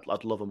much.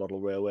 I'd love a model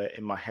railway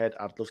in my head.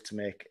 I'd love to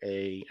make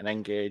an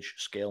N-gauge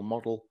scale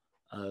model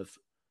of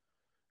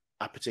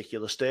a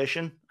particular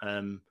station.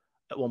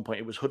 At one point,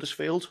 it was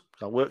Huddersfield.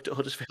 I worked at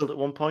Huddersfield at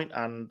one point,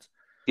 and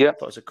Yeah.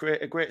 Thought it was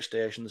a great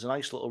station. There's a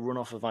nice little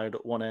runoff of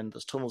viaduct one end.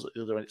 There's tunnels at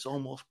the other end. It's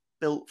almost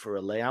built for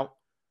a layout.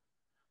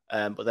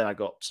 But then I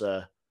got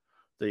the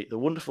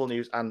wonderful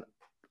news, and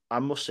I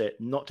must say,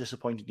 not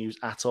disappointing news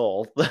at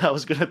all, that I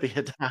was going to be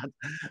a dad.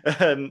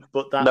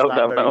 But that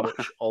very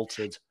much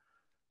altered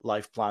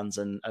life plans,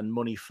 and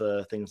money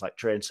for things like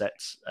train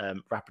sets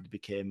rapidly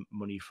became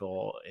money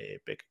for a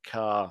bigger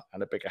car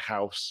and a bigger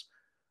house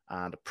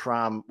and a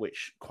pram,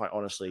 which quite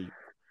honestly,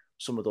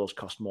 some of those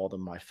cost more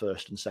than my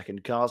first and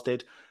second cars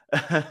did.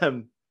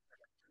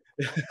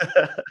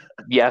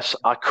 Yes,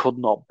 I could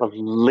not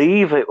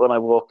believe it when I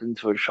walked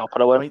into a shop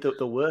and I went,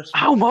 the worst.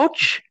 How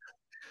much?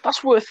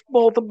 That's worth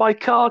more than my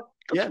car.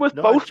 That's worth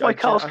both my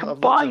cars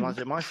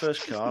combined. My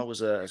first car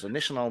was a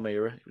Nissan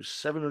Almera. It was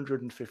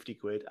 750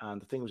 quid,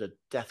 and the thing was a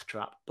death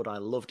trap, but I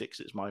loved it because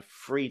it's my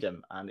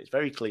freedom, and it's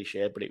very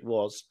cliche, but it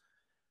was.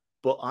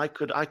 But I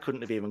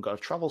couldn't have even got a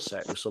travel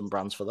set with some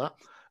brands for that.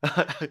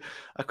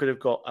 I could have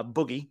got a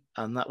buggy,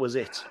 and that was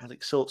it. I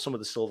think some of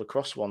the Silver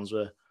Cross ones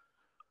were,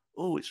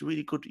 oh, it's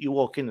really good. You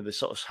walk in and they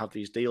sort of have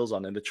these deals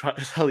on, and they're trying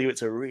to tell you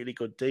it's a really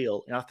good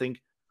deal. And I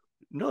think,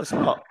 no, it's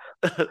not.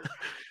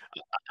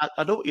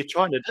 I know what you're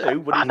trying to do,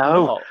 but it's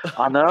not.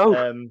 I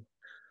know.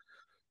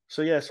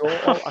 So yeah,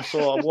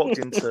 I walked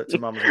into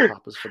Mamas and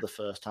Papas for the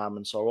first time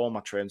and saw all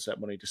my train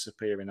set money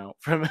disappearing out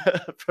from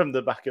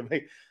the back of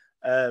me.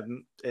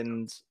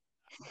 And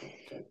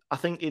I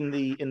think in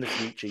the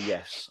future,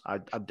 yes, I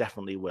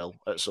definitely will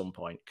at some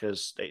point,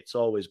 because it's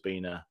always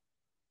been when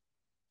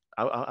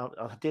I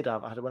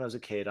was a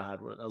kid, I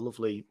had a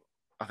lovely,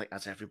 I think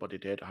as everybody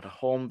did, I had a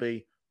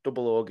Hornby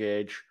double O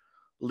gauge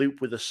loop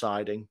with a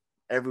siding.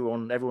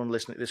 Everyone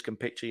listening to this can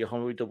picture your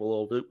Hornby double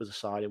O loop with a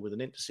siding with an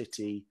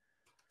Intercity.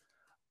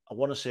 I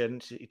want to say an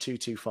Intercity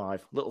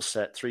 225, little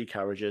set, 3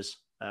 carriages.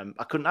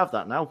 I couldn't have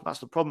that now. That's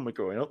the problem with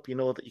growing up. You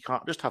know that you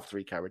can't just have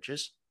 3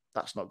 carriages.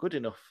 That's not good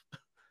enough.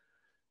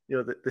 You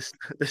know,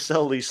 they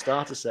sell these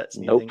starter sets,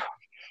 and you think,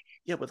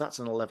 yeah, but that's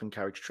an 11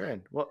 carriage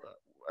train. What?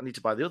 I need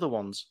to buy the other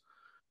ones.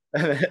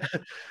 and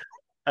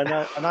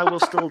I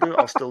will still do it.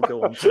 I'll still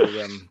go on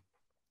to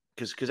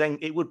because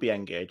it would be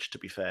Engage, to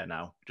be fair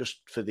now, just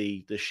for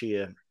the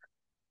sheer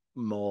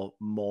more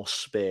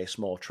space,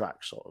 more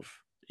track sort of.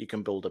 You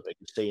can build a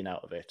bigger scene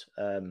out of it.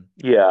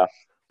 Yeah,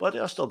 but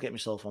I still get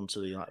myself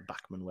onto the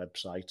Bachmann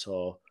website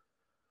or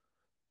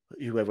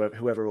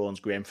whoever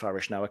owns Graham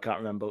Farish now. I can't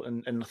remember,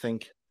 and I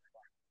think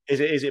is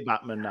it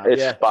Bachmann now?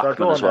 It's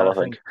Bachmann as well. I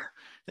think.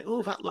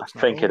 Oh, that looks. I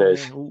think it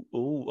is. Oh,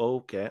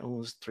 okay. Oh,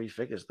 there's 3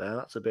 figures there.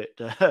 That's a bit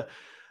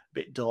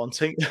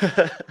daunting.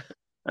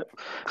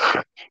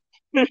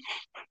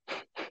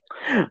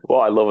 What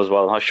I love as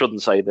well, and I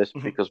shouldn't say this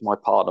because my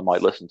partner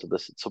might listen to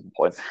this at some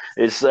point,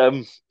 is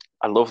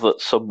I love that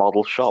some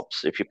model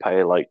shops, if you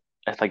pay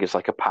I think it's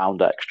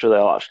 £1 extra,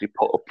 they'll actually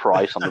put a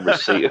price on the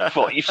receipt of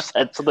what you've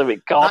said to them.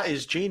 It costs. That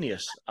is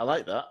genius. I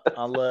like that.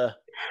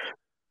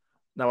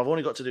 Now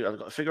I've got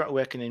to figure out a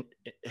way I can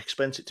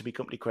expense it to my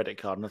company credit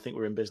card, and I think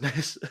we're in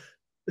business.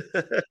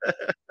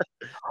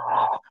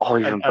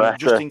 Even better. And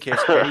just in case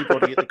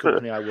anybody at the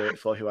company I work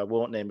for, who I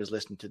won't name, is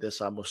listening to this,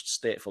 I must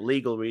state for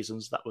legal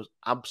reasons that was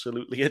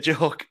absolutely a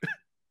joke.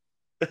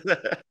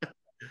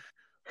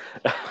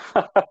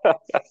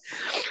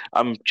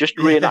 I'm just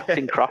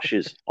reenacting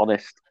crashes,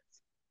 honest.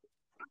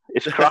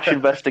 It's crash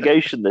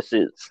investigation, this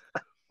is.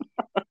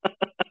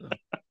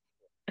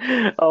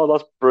 Oh,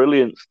 that's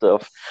brilliant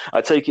stuff.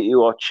 I take it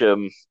you watch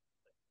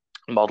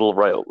model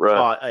rail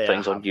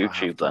things on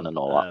YouTube then and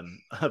all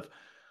that.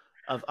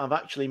 I've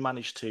actually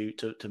managed to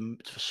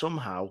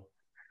somehow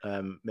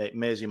make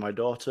Maisie, my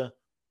daughter,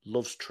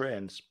 loves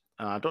trains.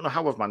 And I don't know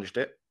how I've managed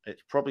it.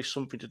 It's probably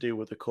something to do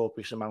with the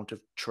copious amount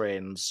of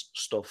trains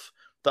stuff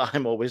that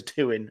I'm always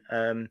doing.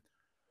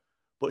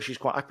 But she's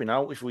quite happy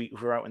now. If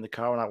we're out in the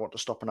car and I want to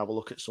stop and have a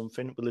look at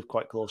something, we live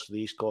quite close to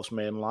the East Coast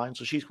Main Line,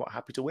 so she's quite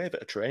happy to wave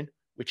at a train,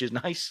 which is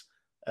nice.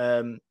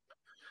 And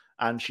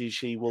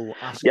she will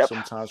ask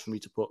sometimes for me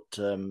to put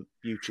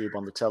YouTube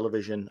on the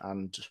television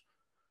and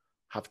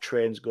have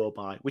trains go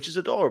by, which is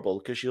adorable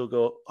because she'll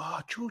go, oh,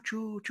 choo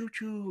choo, choo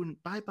choo,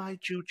 and bye bye,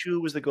 choo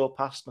choo, as they go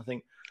past. And I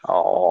think,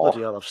 oh,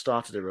 bloody hell, I've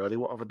started her early.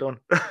 What have I done?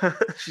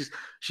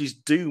 she's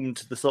doomed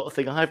to the sort of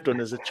thing I've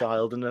done as a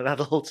child and an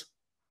adult.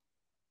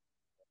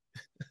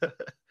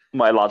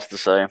 My lad's the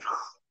same.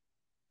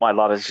 My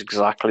lad is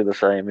exactly the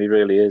same. He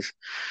really is.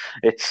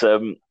 It's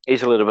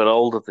he's a little bit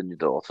older than your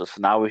daughter, so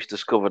now he's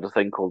discovered a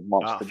thing called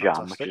Monster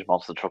Jam, which is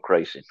monster truck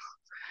racing.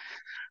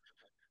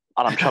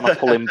 And I'm trying to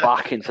pull him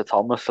back into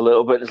Thomas a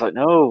little bit. It's like,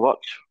 no,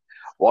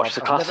 watch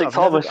the classic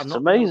Thomas. It's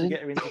amazing. I'm not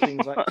get her into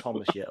things like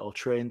Thomas yet or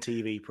train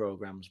TV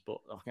programs, but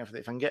if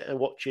I can get her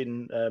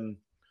watching,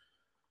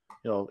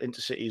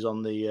 Intercities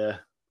on the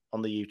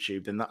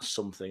YouTube, then that's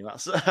something.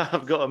 That's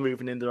I've got her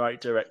moving in the right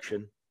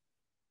direction.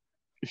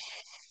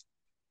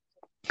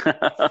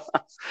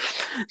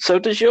 So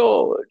does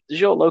your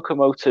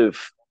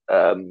locomotive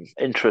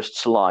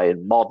interests lie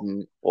in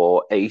modern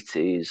or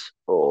 80s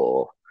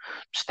or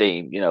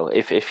steam?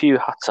 If you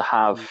had to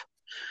have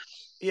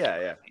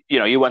Yeah.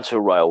 You went to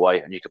a railway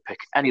and you could pick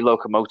any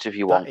locomotive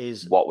you want. That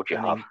is what would you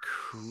an have?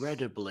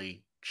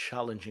 incredibly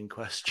challenging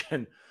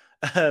question.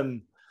 I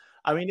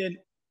mean,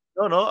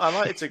 no, I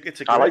like it's a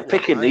great I like one.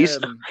 picking these.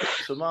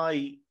 So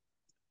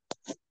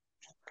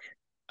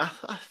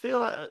I feel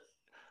like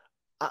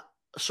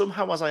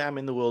somehow, as I am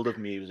in the world of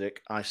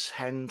music, I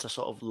tend to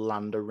sort of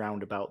land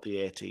around about the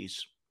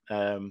 80s.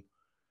 And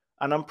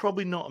I'm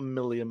probably not a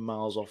million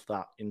miles off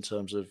that in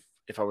terms of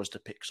if I was to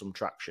pick some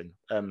traction.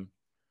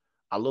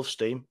 I love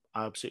steam.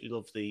 I absolutely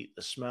love the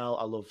smell.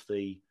 I love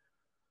the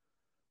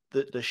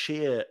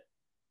sheer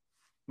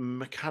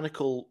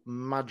mechanical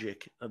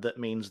magic that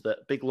means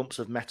that big lumps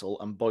of metal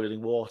and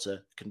boiling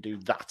water can do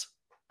that.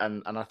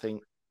 And I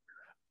think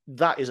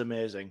that is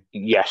amazing.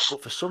 Yes.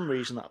 But for some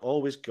reason, I've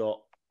always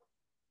got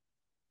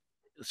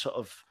sort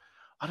of,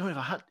 I don't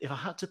know, if I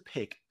had to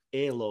pick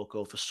a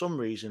loco, for some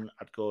reason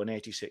I'd go an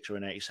 86 or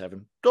an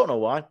 87. Don't know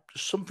why.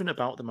 Just something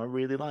about them I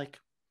really like.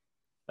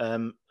 For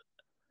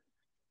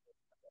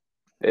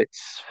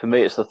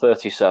me, it's the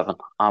 37.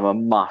 I'm a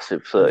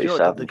massive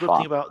 37 the good fan.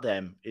 thing about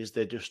them is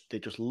they just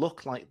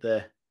look like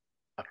they're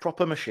a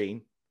proper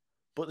machine,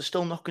 but they're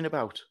still knocking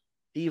about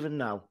even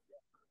now.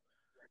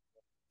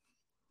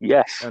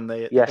 Yes, and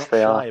they're yes, not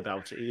they shy are.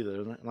 about it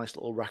either. A nice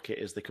little racket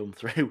as they come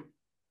through.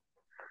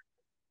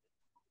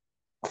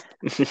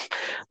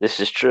 This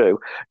is true.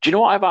 Do you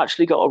know what I've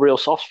actually got a real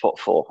soft spot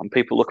for? And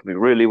people look at me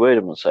really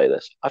weird when I say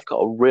this. I've got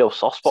a real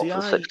soft spot for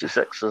the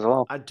 66 as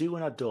well. I do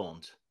and I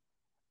don't,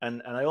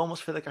 and I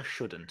almost feel like I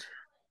shouldn't.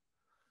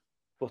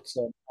 But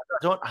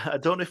I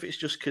don't know if it's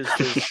just because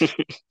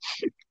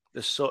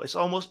it's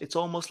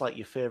almost like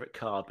your favorite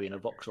car being a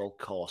Vauxhall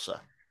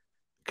Corsa,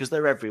 because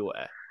they're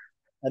everywhere,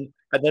 and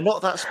they're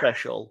not that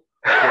special.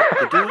 But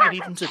they do what you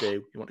need them to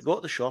do. You want to go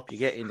to the shop, you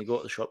get in. You go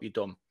to the shop, you're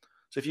done.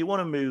 So if you want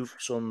to move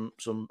some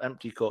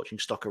empty coaching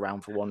stock around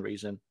for one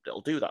reason,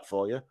 it'll do that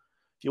for you.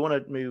 If you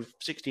want to move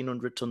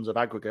 1,600 tons of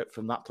aggregate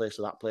from that place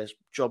to that place,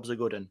 jobs are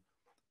good.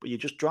 But you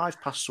just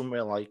drive past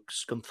somewhere like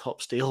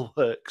Scunthorpe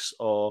Steelworks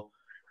or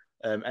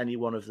any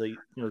one of the,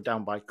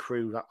 down by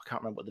Crewe. I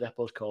can't remember what the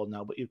depot's called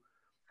now, but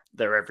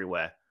they're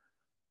everywhere.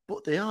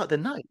 But they're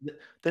nice.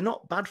 They're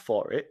not bad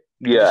for it.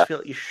 Yeah. I just feel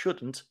like you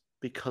shouldn't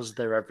because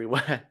they're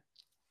everywhere.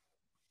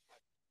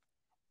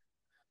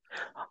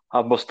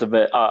 I must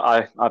admit,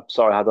 I'm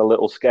sorry, I had a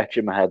little sketch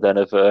in my head then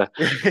of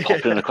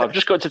popping in the car.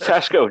 Just going to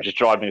Tesco and just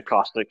driving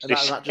across the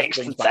that just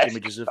brings back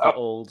images of the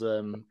old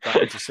that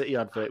Intercity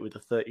advert with the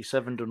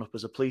 37 done up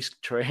as a police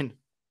train.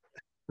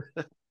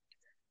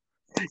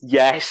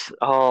 Yes.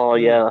 Oh,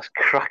 yeah, that's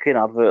cracking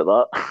advert,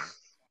 that.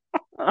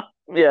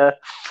 Yeah.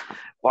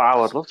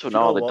 Wow, I'd love to know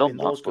how they've done in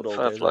that. Those good old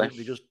fair days, play. I think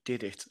they just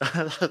did it.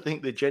 I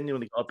think they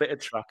genuinely got a bit of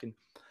tracking.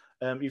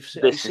 Have you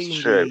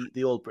seen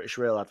the old British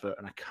Rail advert?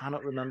 And I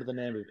cannot remember the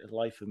name of it, the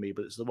life of me,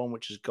 but it's the one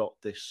which has got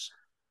this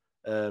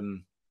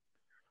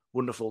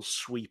wonderful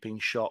sweeping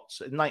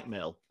shots. Night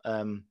Mail.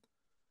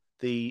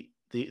 The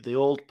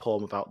old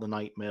poem about the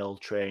Night Mail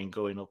train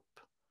going up.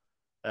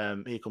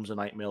 Here comes a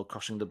Night Mail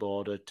crossing the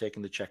border,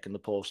 taking the check in the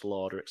postal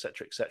order,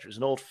 etc., etc. It's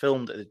an old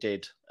film that they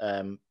did.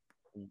 So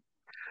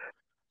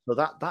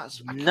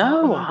that's I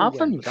haven't.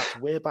 When, but that's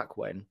way back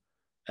when.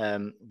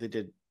 They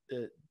did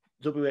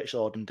W.H.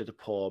 Auden did a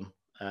poem,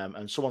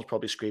 and someone's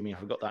probably screaming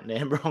if I got that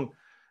name wrong.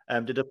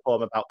 Did a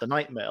poem about the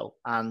Night Mail,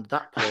 and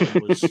that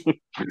poem was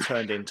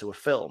turned into a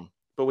film.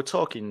 But we're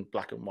talking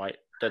black and white,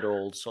 dead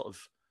old sort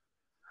of.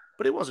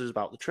 But it was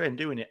about the train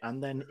doing it,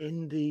 and then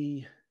in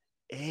the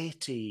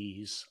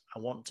 80s, I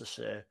want to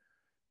say,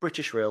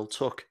 British Rail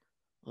took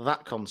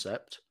that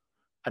concept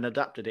and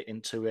adapted it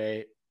into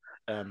a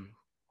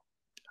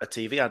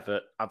TV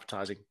advert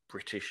advertising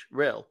British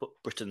Rail, but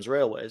Britain's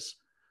Railways.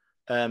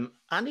 And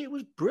it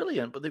was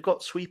brilliant, but they've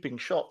got sweeping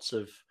shots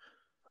of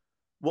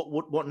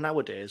what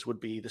nowadays would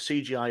be the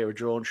CGI or a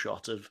drone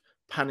shot of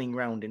panning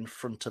round in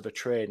front of a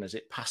train as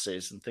it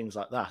passes and things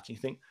like that. And you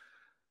think,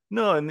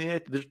 no, in the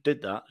 80s they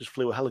did that, just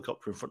flew a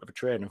helicopter in front of a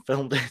train and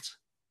filmed it.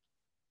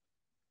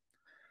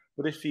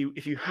 But if you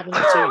haven't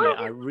seen it,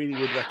 I really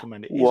would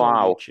recommend it. It's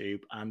on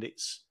YouTube, and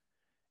it's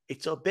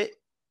a bit.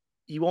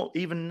 You won't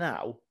even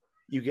now.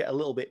 You get a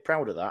little bit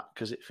proud of that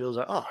because it feels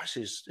like, oh,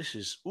 this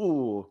is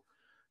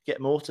get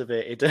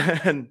motivated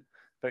and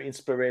very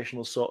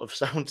inspirational sort of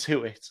sound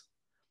to it.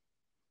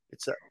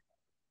 It's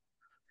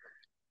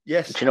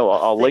yes. Do you know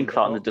what? I'll link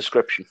that in the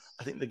description.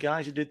 I think the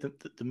guys who did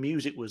the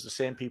music was the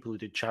same people who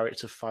did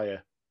Chariots of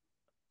Fire.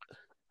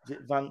 Is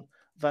it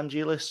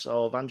Vangelis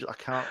or Vangel? I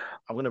can't.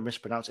 I'm going to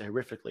mispronounce it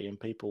horrifically, and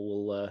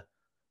people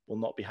will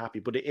not be happy.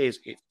 But it is.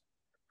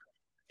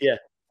 Yeah.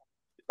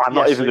 I'm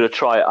not even going to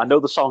try it. I know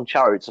the song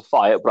 "Chariots of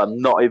Fire," but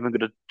I'm not even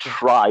going to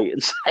try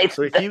and say.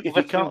 So if you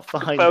can't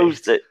find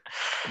it,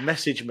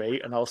 message me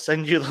and I'll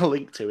send you the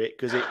link to it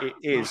because it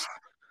is.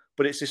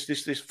 But it's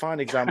this fine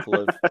example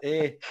of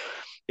it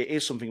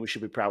is something we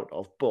should be proud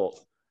of. But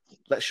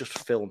let's just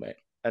film it.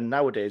 And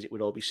nowadays it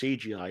would all be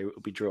CGI, or it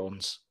would be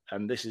drones.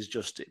 And this is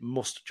it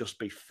must just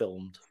be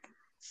filmed.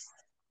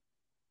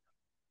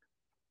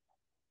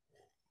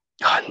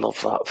 I love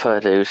that.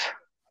 Fair dues.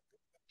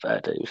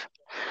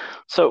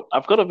 So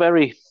I've got a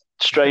very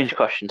strange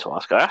question to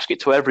ask. I ask it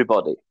to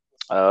everybody.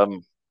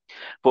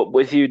 But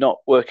with you not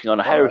working on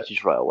a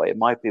heritage railway, it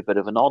might be a bit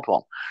of an odd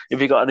one.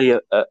 Have you got any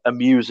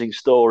amusing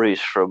stories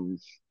from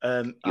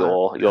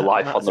your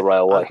life on the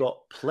railway I've got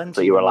plenty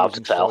that you're of allowed to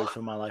amusing tell? stories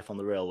from my life on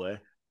the railway,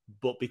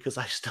 but because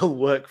I still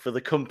work for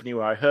the company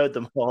where I heard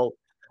them all,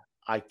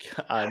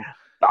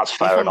 That's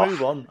fair if enough. I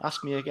move on,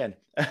 ask me again.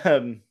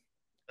 I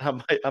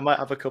might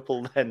have a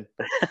couple then.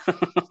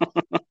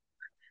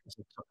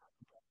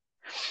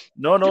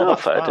 No,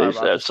 that's fair fine.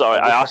 dues. Sorry,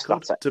 I asked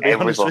that to be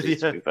honest with everybody, you,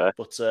 to be fair.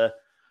 but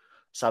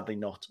sadly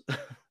not.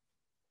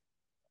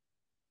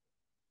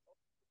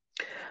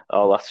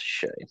 Oh, that's a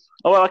shame.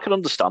 Oh, well, I can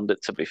understand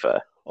it, to be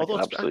fair. Although,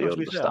 I can absolutely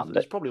understand it.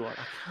 It's probably what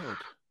I could.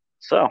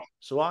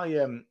 So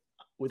I,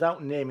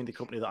 without naming the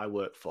company that I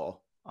work for,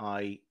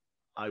 I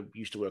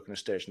used to work on a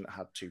station that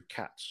had 2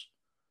 cats.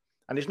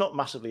 And it's not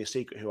massively a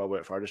secret who I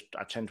work for.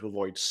 I tend to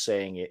avoid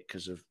saying it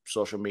because of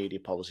social media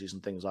policies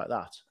and things like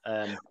that.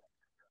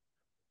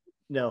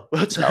 No,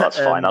 but no, that's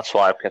fine. That's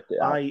why I've kept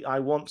it out. I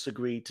once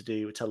agreed to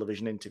do a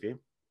television interview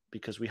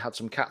because we had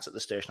some cats at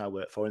the station I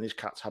worked for, and these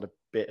cats had a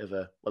bit of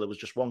it was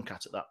just one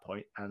cat at that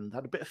point, and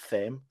had a bit of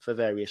fame for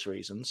various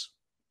reasons.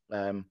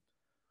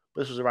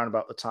 This was around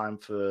about the time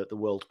for the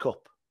World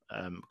Cup,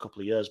 a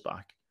couple of years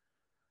back,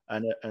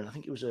 and I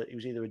think it was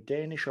either a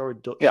Danish or a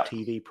Dutch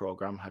TV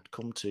program had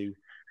come to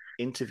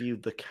interview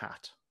the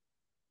cat.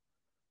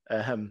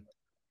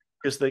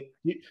 Because do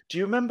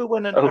you remember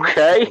when an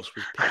octopus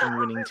was picking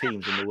winning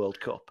teams in the World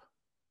Cup?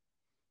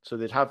 So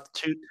they'd have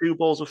two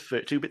balls of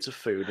food, 2 bits of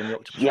food, and the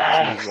octopus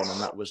would choose one, and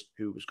that was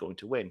who was going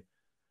to win.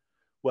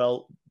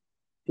 Well,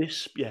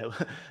 this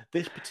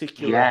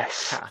particular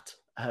cat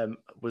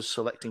was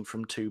selecting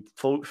from 2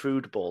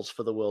 food balls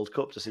for the World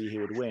Cup to see who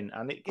would win,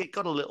 and it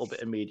got a little bit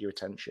of media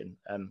attention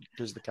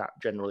because the cat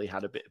generally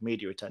had a bit of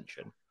media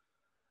attention,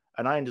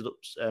 and I ended up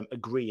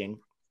agreeing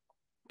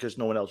because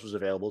no one else was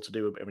available to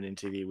do a bit of an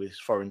interview with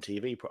foreign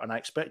TV, and I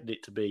expected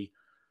it to be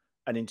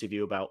an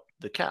interview about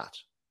the cat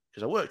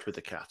because I worked with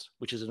the cat,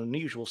 which is an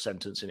unusual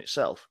sentence in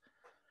itself.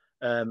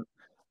 And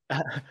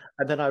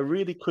then I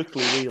really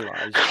quickly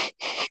realised,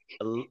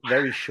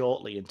 very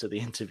shortly into the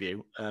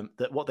interview,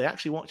 that what they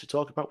actually wanted to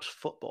talk about was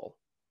football.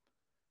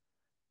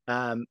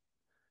 And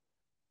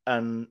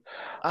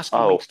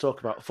asking me to talk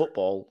about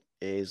football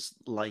is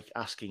like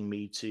asking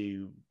me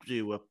to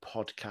do a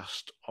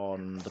podcast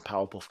on the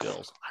Powerpuff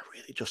Girls. I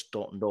really just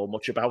don't know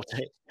much about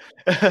it.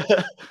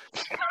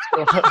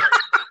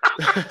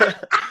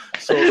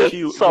 So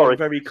Hugh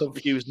very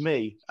confused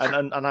me,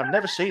 and I've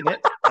never seen it,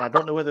 and I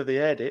don't know whether they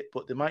aired it,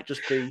 but there might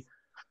just be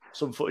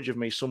some footage of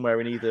me somewhere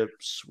in either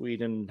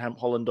Sweden,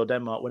 Holland, or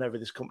Denmark, whenever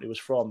this company was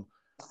from,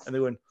 and they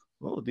went,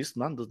 "Oh, this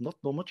man does not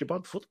know much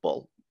about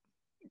football."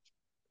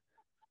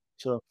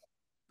 So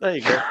there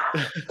you go.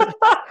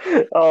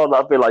 Oh,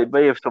 that'd be like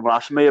me if someone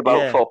asked me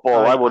about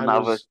football. I wouldn't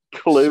have a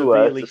clue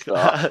where to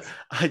start.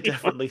 I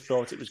definitely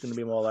thought it was going to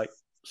be more like,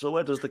 so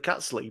where does the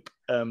cat sleep?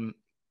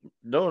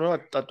 No,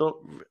 I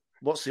don't.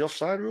 What's the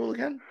offside rule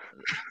again?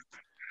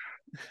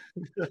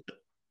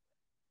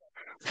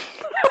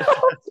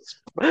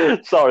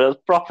 Sorry, that's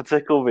proper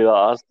tickled me.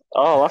 That's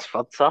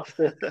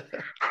fantastic.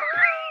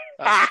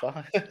 That's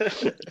fine.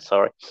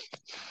 Sorry.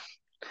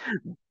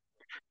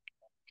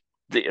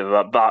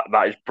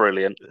 That is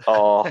brilliant.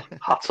 Oh,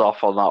 hats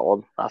off on that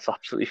one. That's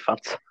absolutely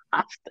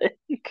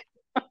fantastic.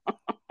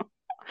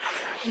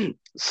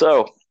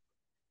 So,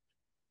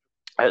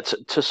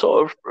 to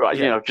sort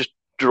of just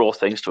draw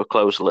things to a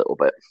close a little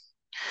bit.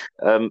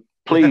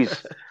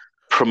 Please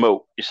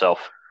promote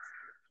yourself.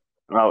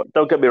 Now,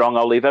 don't get me wrong.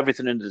 I'll leave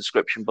everything in the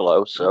description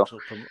below. So,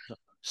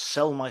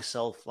 sell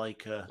myself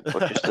like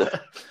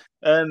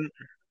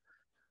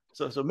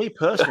So me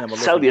personally, I'm a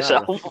sell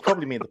yourself.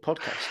 Probably me in the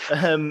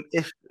podcast.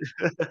 If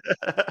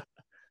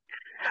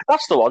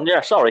that's the one,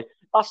 yeah. Sorry,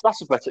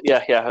 that's a better.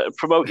 Yeah.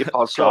 Promote your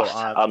podcast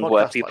and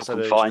where people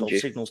can find you.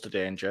 Signals to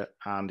Danger,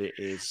 and it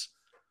is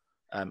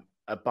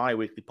a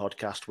bi-weekly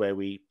podcast where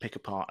we pick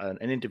apart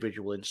an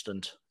individual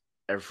incident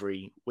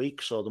every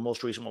week. So the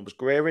most recent one was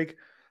Greyrig,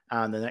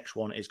 and the next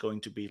one is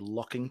going to be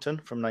Lockington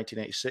from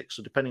 1986.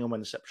 So depending on when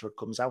this episode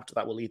comes out,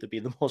 that will either be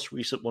the most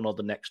recent one or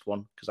the next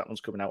one, because that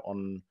one's coming out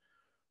on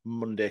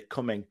Monday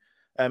coming.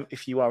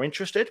 If you are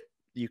interested,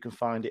 you can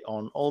find it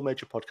on all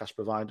major podcast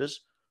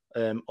providers,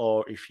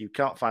 or if you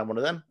can't find one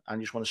of them and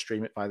you just want to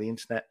stream it via the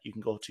internet, you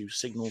can go to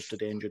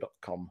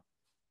signalstodanger.com.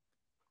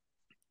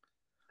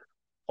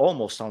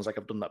 Almost sounds like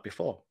I've done that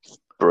before.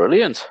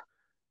 Brilliant.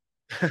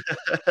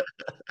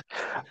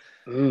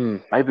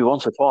 Maybe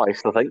once or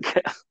twice, I think.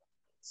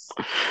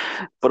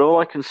 But all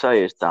I can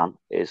say is, Dan,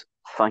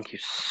 thank you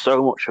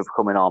so much for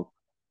coming on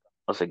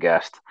as a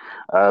guest.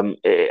 I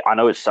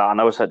know I said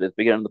at the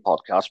beginning of the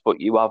podcast,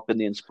 but you have been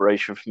the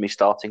inspiration for me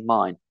starting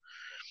mine,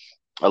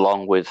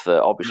 along with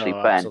obviously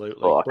Ben. Absolutely.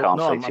 But I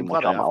can't say too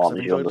much on that one,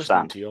 as you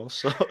understand. To yours,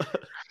 so.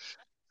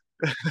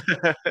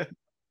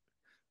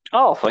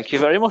 Oh, thank you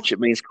very much.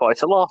 It means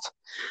quite a lot.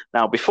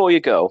 Now, before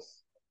you go,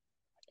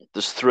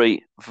 there's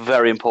 3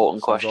 very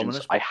important questions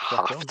I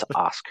have to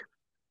ask.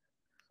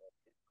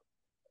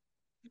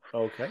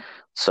 Okay.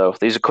 So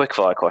these are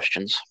quickfire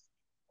questions.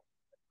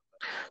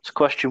 So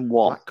question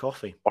 1. Black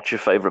coffee. What's your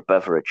favourite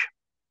beverage?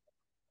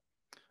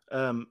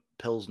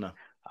 Pilsner.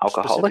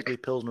 Alcoholic? Specifically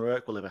Pilsner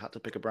Urquell if I had to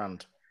pick a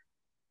brand.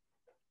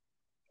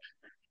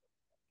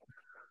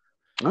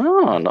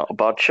 Oh, not a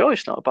bad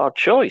choice, not a bad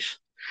choice.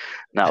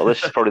 Now,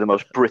 this is probably the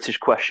most British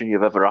question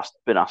you've ever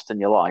been asked in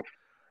your life.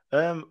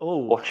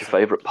 What's your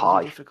favourite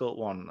pie? Difficult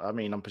one. I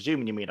mean, I'm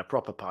presuming you mean a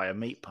proper pie, a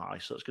meat pie.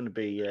 So it's going to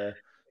be.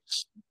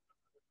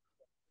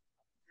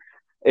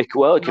 It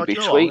could be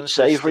sweet,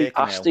 savoury,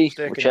 pasty,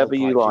 whichever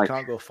you like. You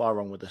can't go far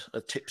wrong with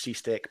a tipsy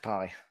steak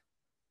pie.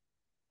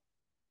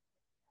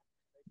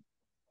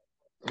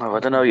 Oh, I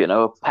don't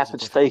know. A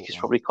peppered steak is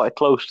probably quite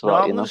close to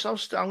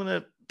that. I'm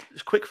gonna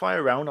quick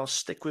fire round. I'll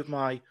stick with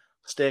my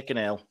steak and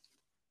ale.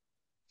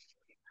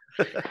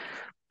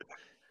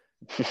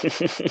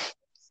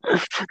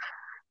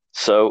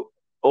 So,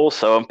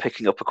 also, I'm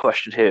picking up a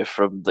question here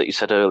from that you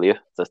said earlier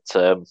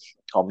that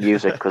on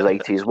music, because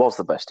 80s was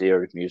the best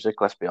era of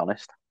music. Let's be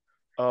honest.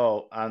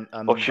 Oh, and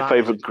what's your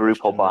favourite group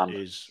or band?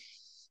 Is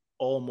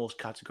almost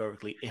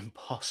categorically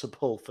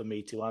impossible for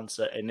me to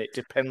answer, and it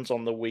depends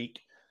on the week.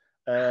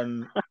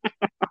 That's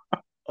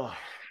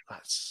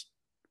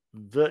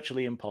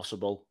virtually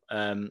impossible.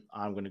 I'm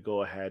going to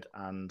go ahead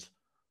and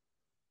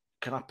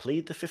can I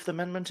plead the Fifth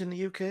Amendment in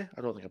the UK?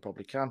 I don't think I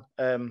probably can.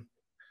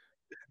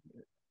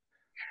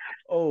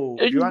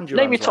 Duran Duran's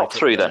name your top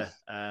 3 then.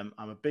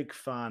 I'm a big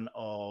fan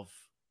of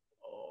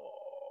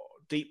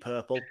Deep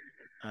Purple.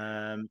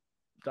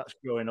 That's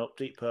growing up,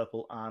 Deep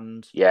Purple,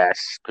 and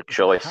yes, good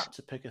choice. If I had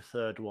to pick a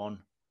third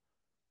one,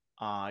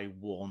 I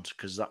won't,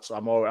 because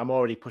I'm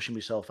already pushing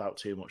myself out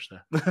too much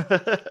there.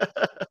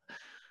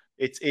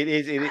 It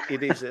is. I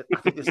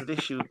think there's an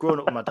issue growing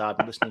up with my dad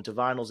and listening to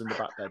vinyls in the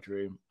back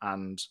bedroom,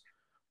 and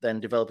then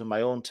developing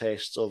my own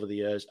tastes over the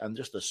years, and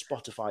just the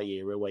Spotify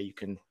era where you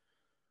can.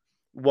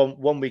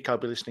 One week I'll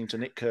be listening to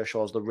Nick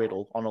Kershaw's The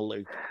Riddle on a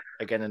loop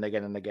again and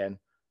again and again,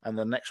 and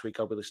the next week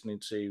I'll be listening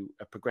to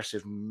a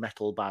progressive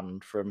metal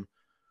band from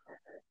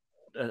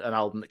an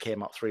album that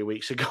came out 3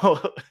 weeks ago.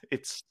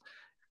 It's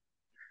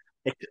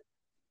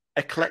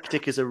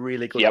eclectic is a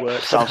really good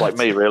word. Sounds like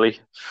me, really.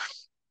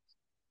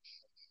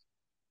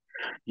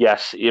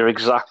 Yes, you're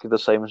exactly the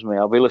same as me.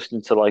 I'll be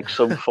listening to like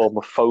some form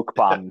of folk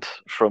band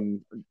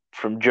from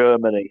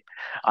Germany,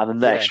 and the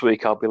next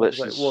week I'll be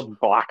listening to some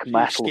black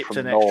metal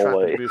from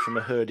Norway. Track from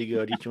a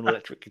hurdy-gurdy to an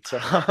electric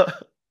guitar.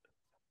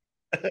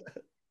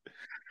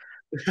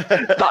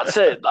 That's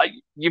it. Like,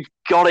 you've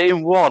got it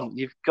in one.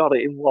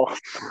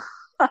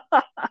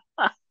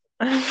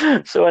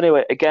 So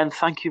anyway, again,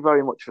 thank you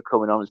very much for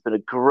coming on. It's been a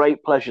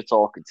great pleasure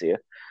talking to you.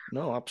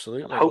 No,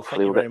 absolutely.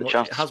 Hopefully we'll get the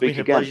chance to speak again. It has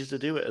been a pleasure to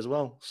do it as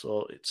well.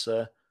 So it's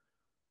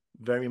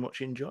very much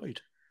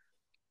enjoyed.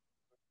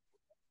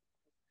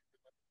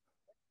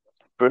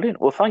 Brilliant.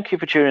 Well, thank you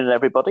for tuning in,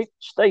 everybody.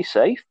 Stay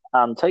safe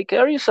and take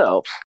care of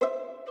yourselves.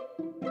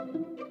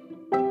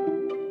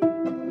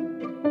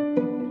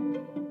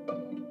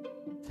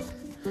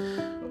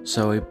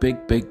 So a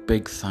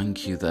big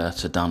thank you there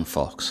to Dan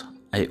Fox.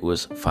 It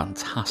was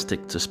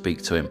fantastic to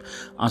speak to him.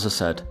 As I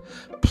said,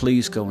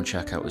 please go and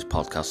check out his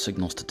podcast,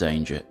 Signals to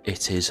Danger.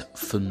 It is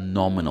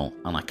phenomenal,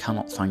 and I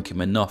cannot thank him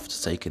enough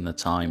for taking the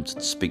time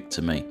to speak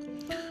to me.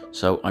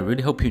 So I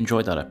really hope you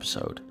enjoyed that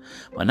episode.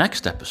 My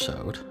next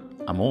episode,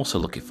 I'm also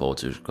looking forward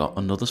to. We've got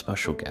another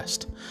special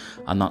guest,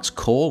 and that's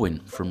Corwin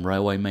from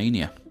Railway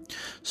Mania.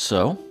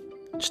 So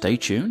stay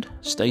tuned,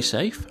 stay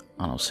safe,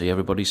 and I'll see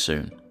everybody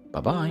soon.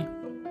 Bye-bye.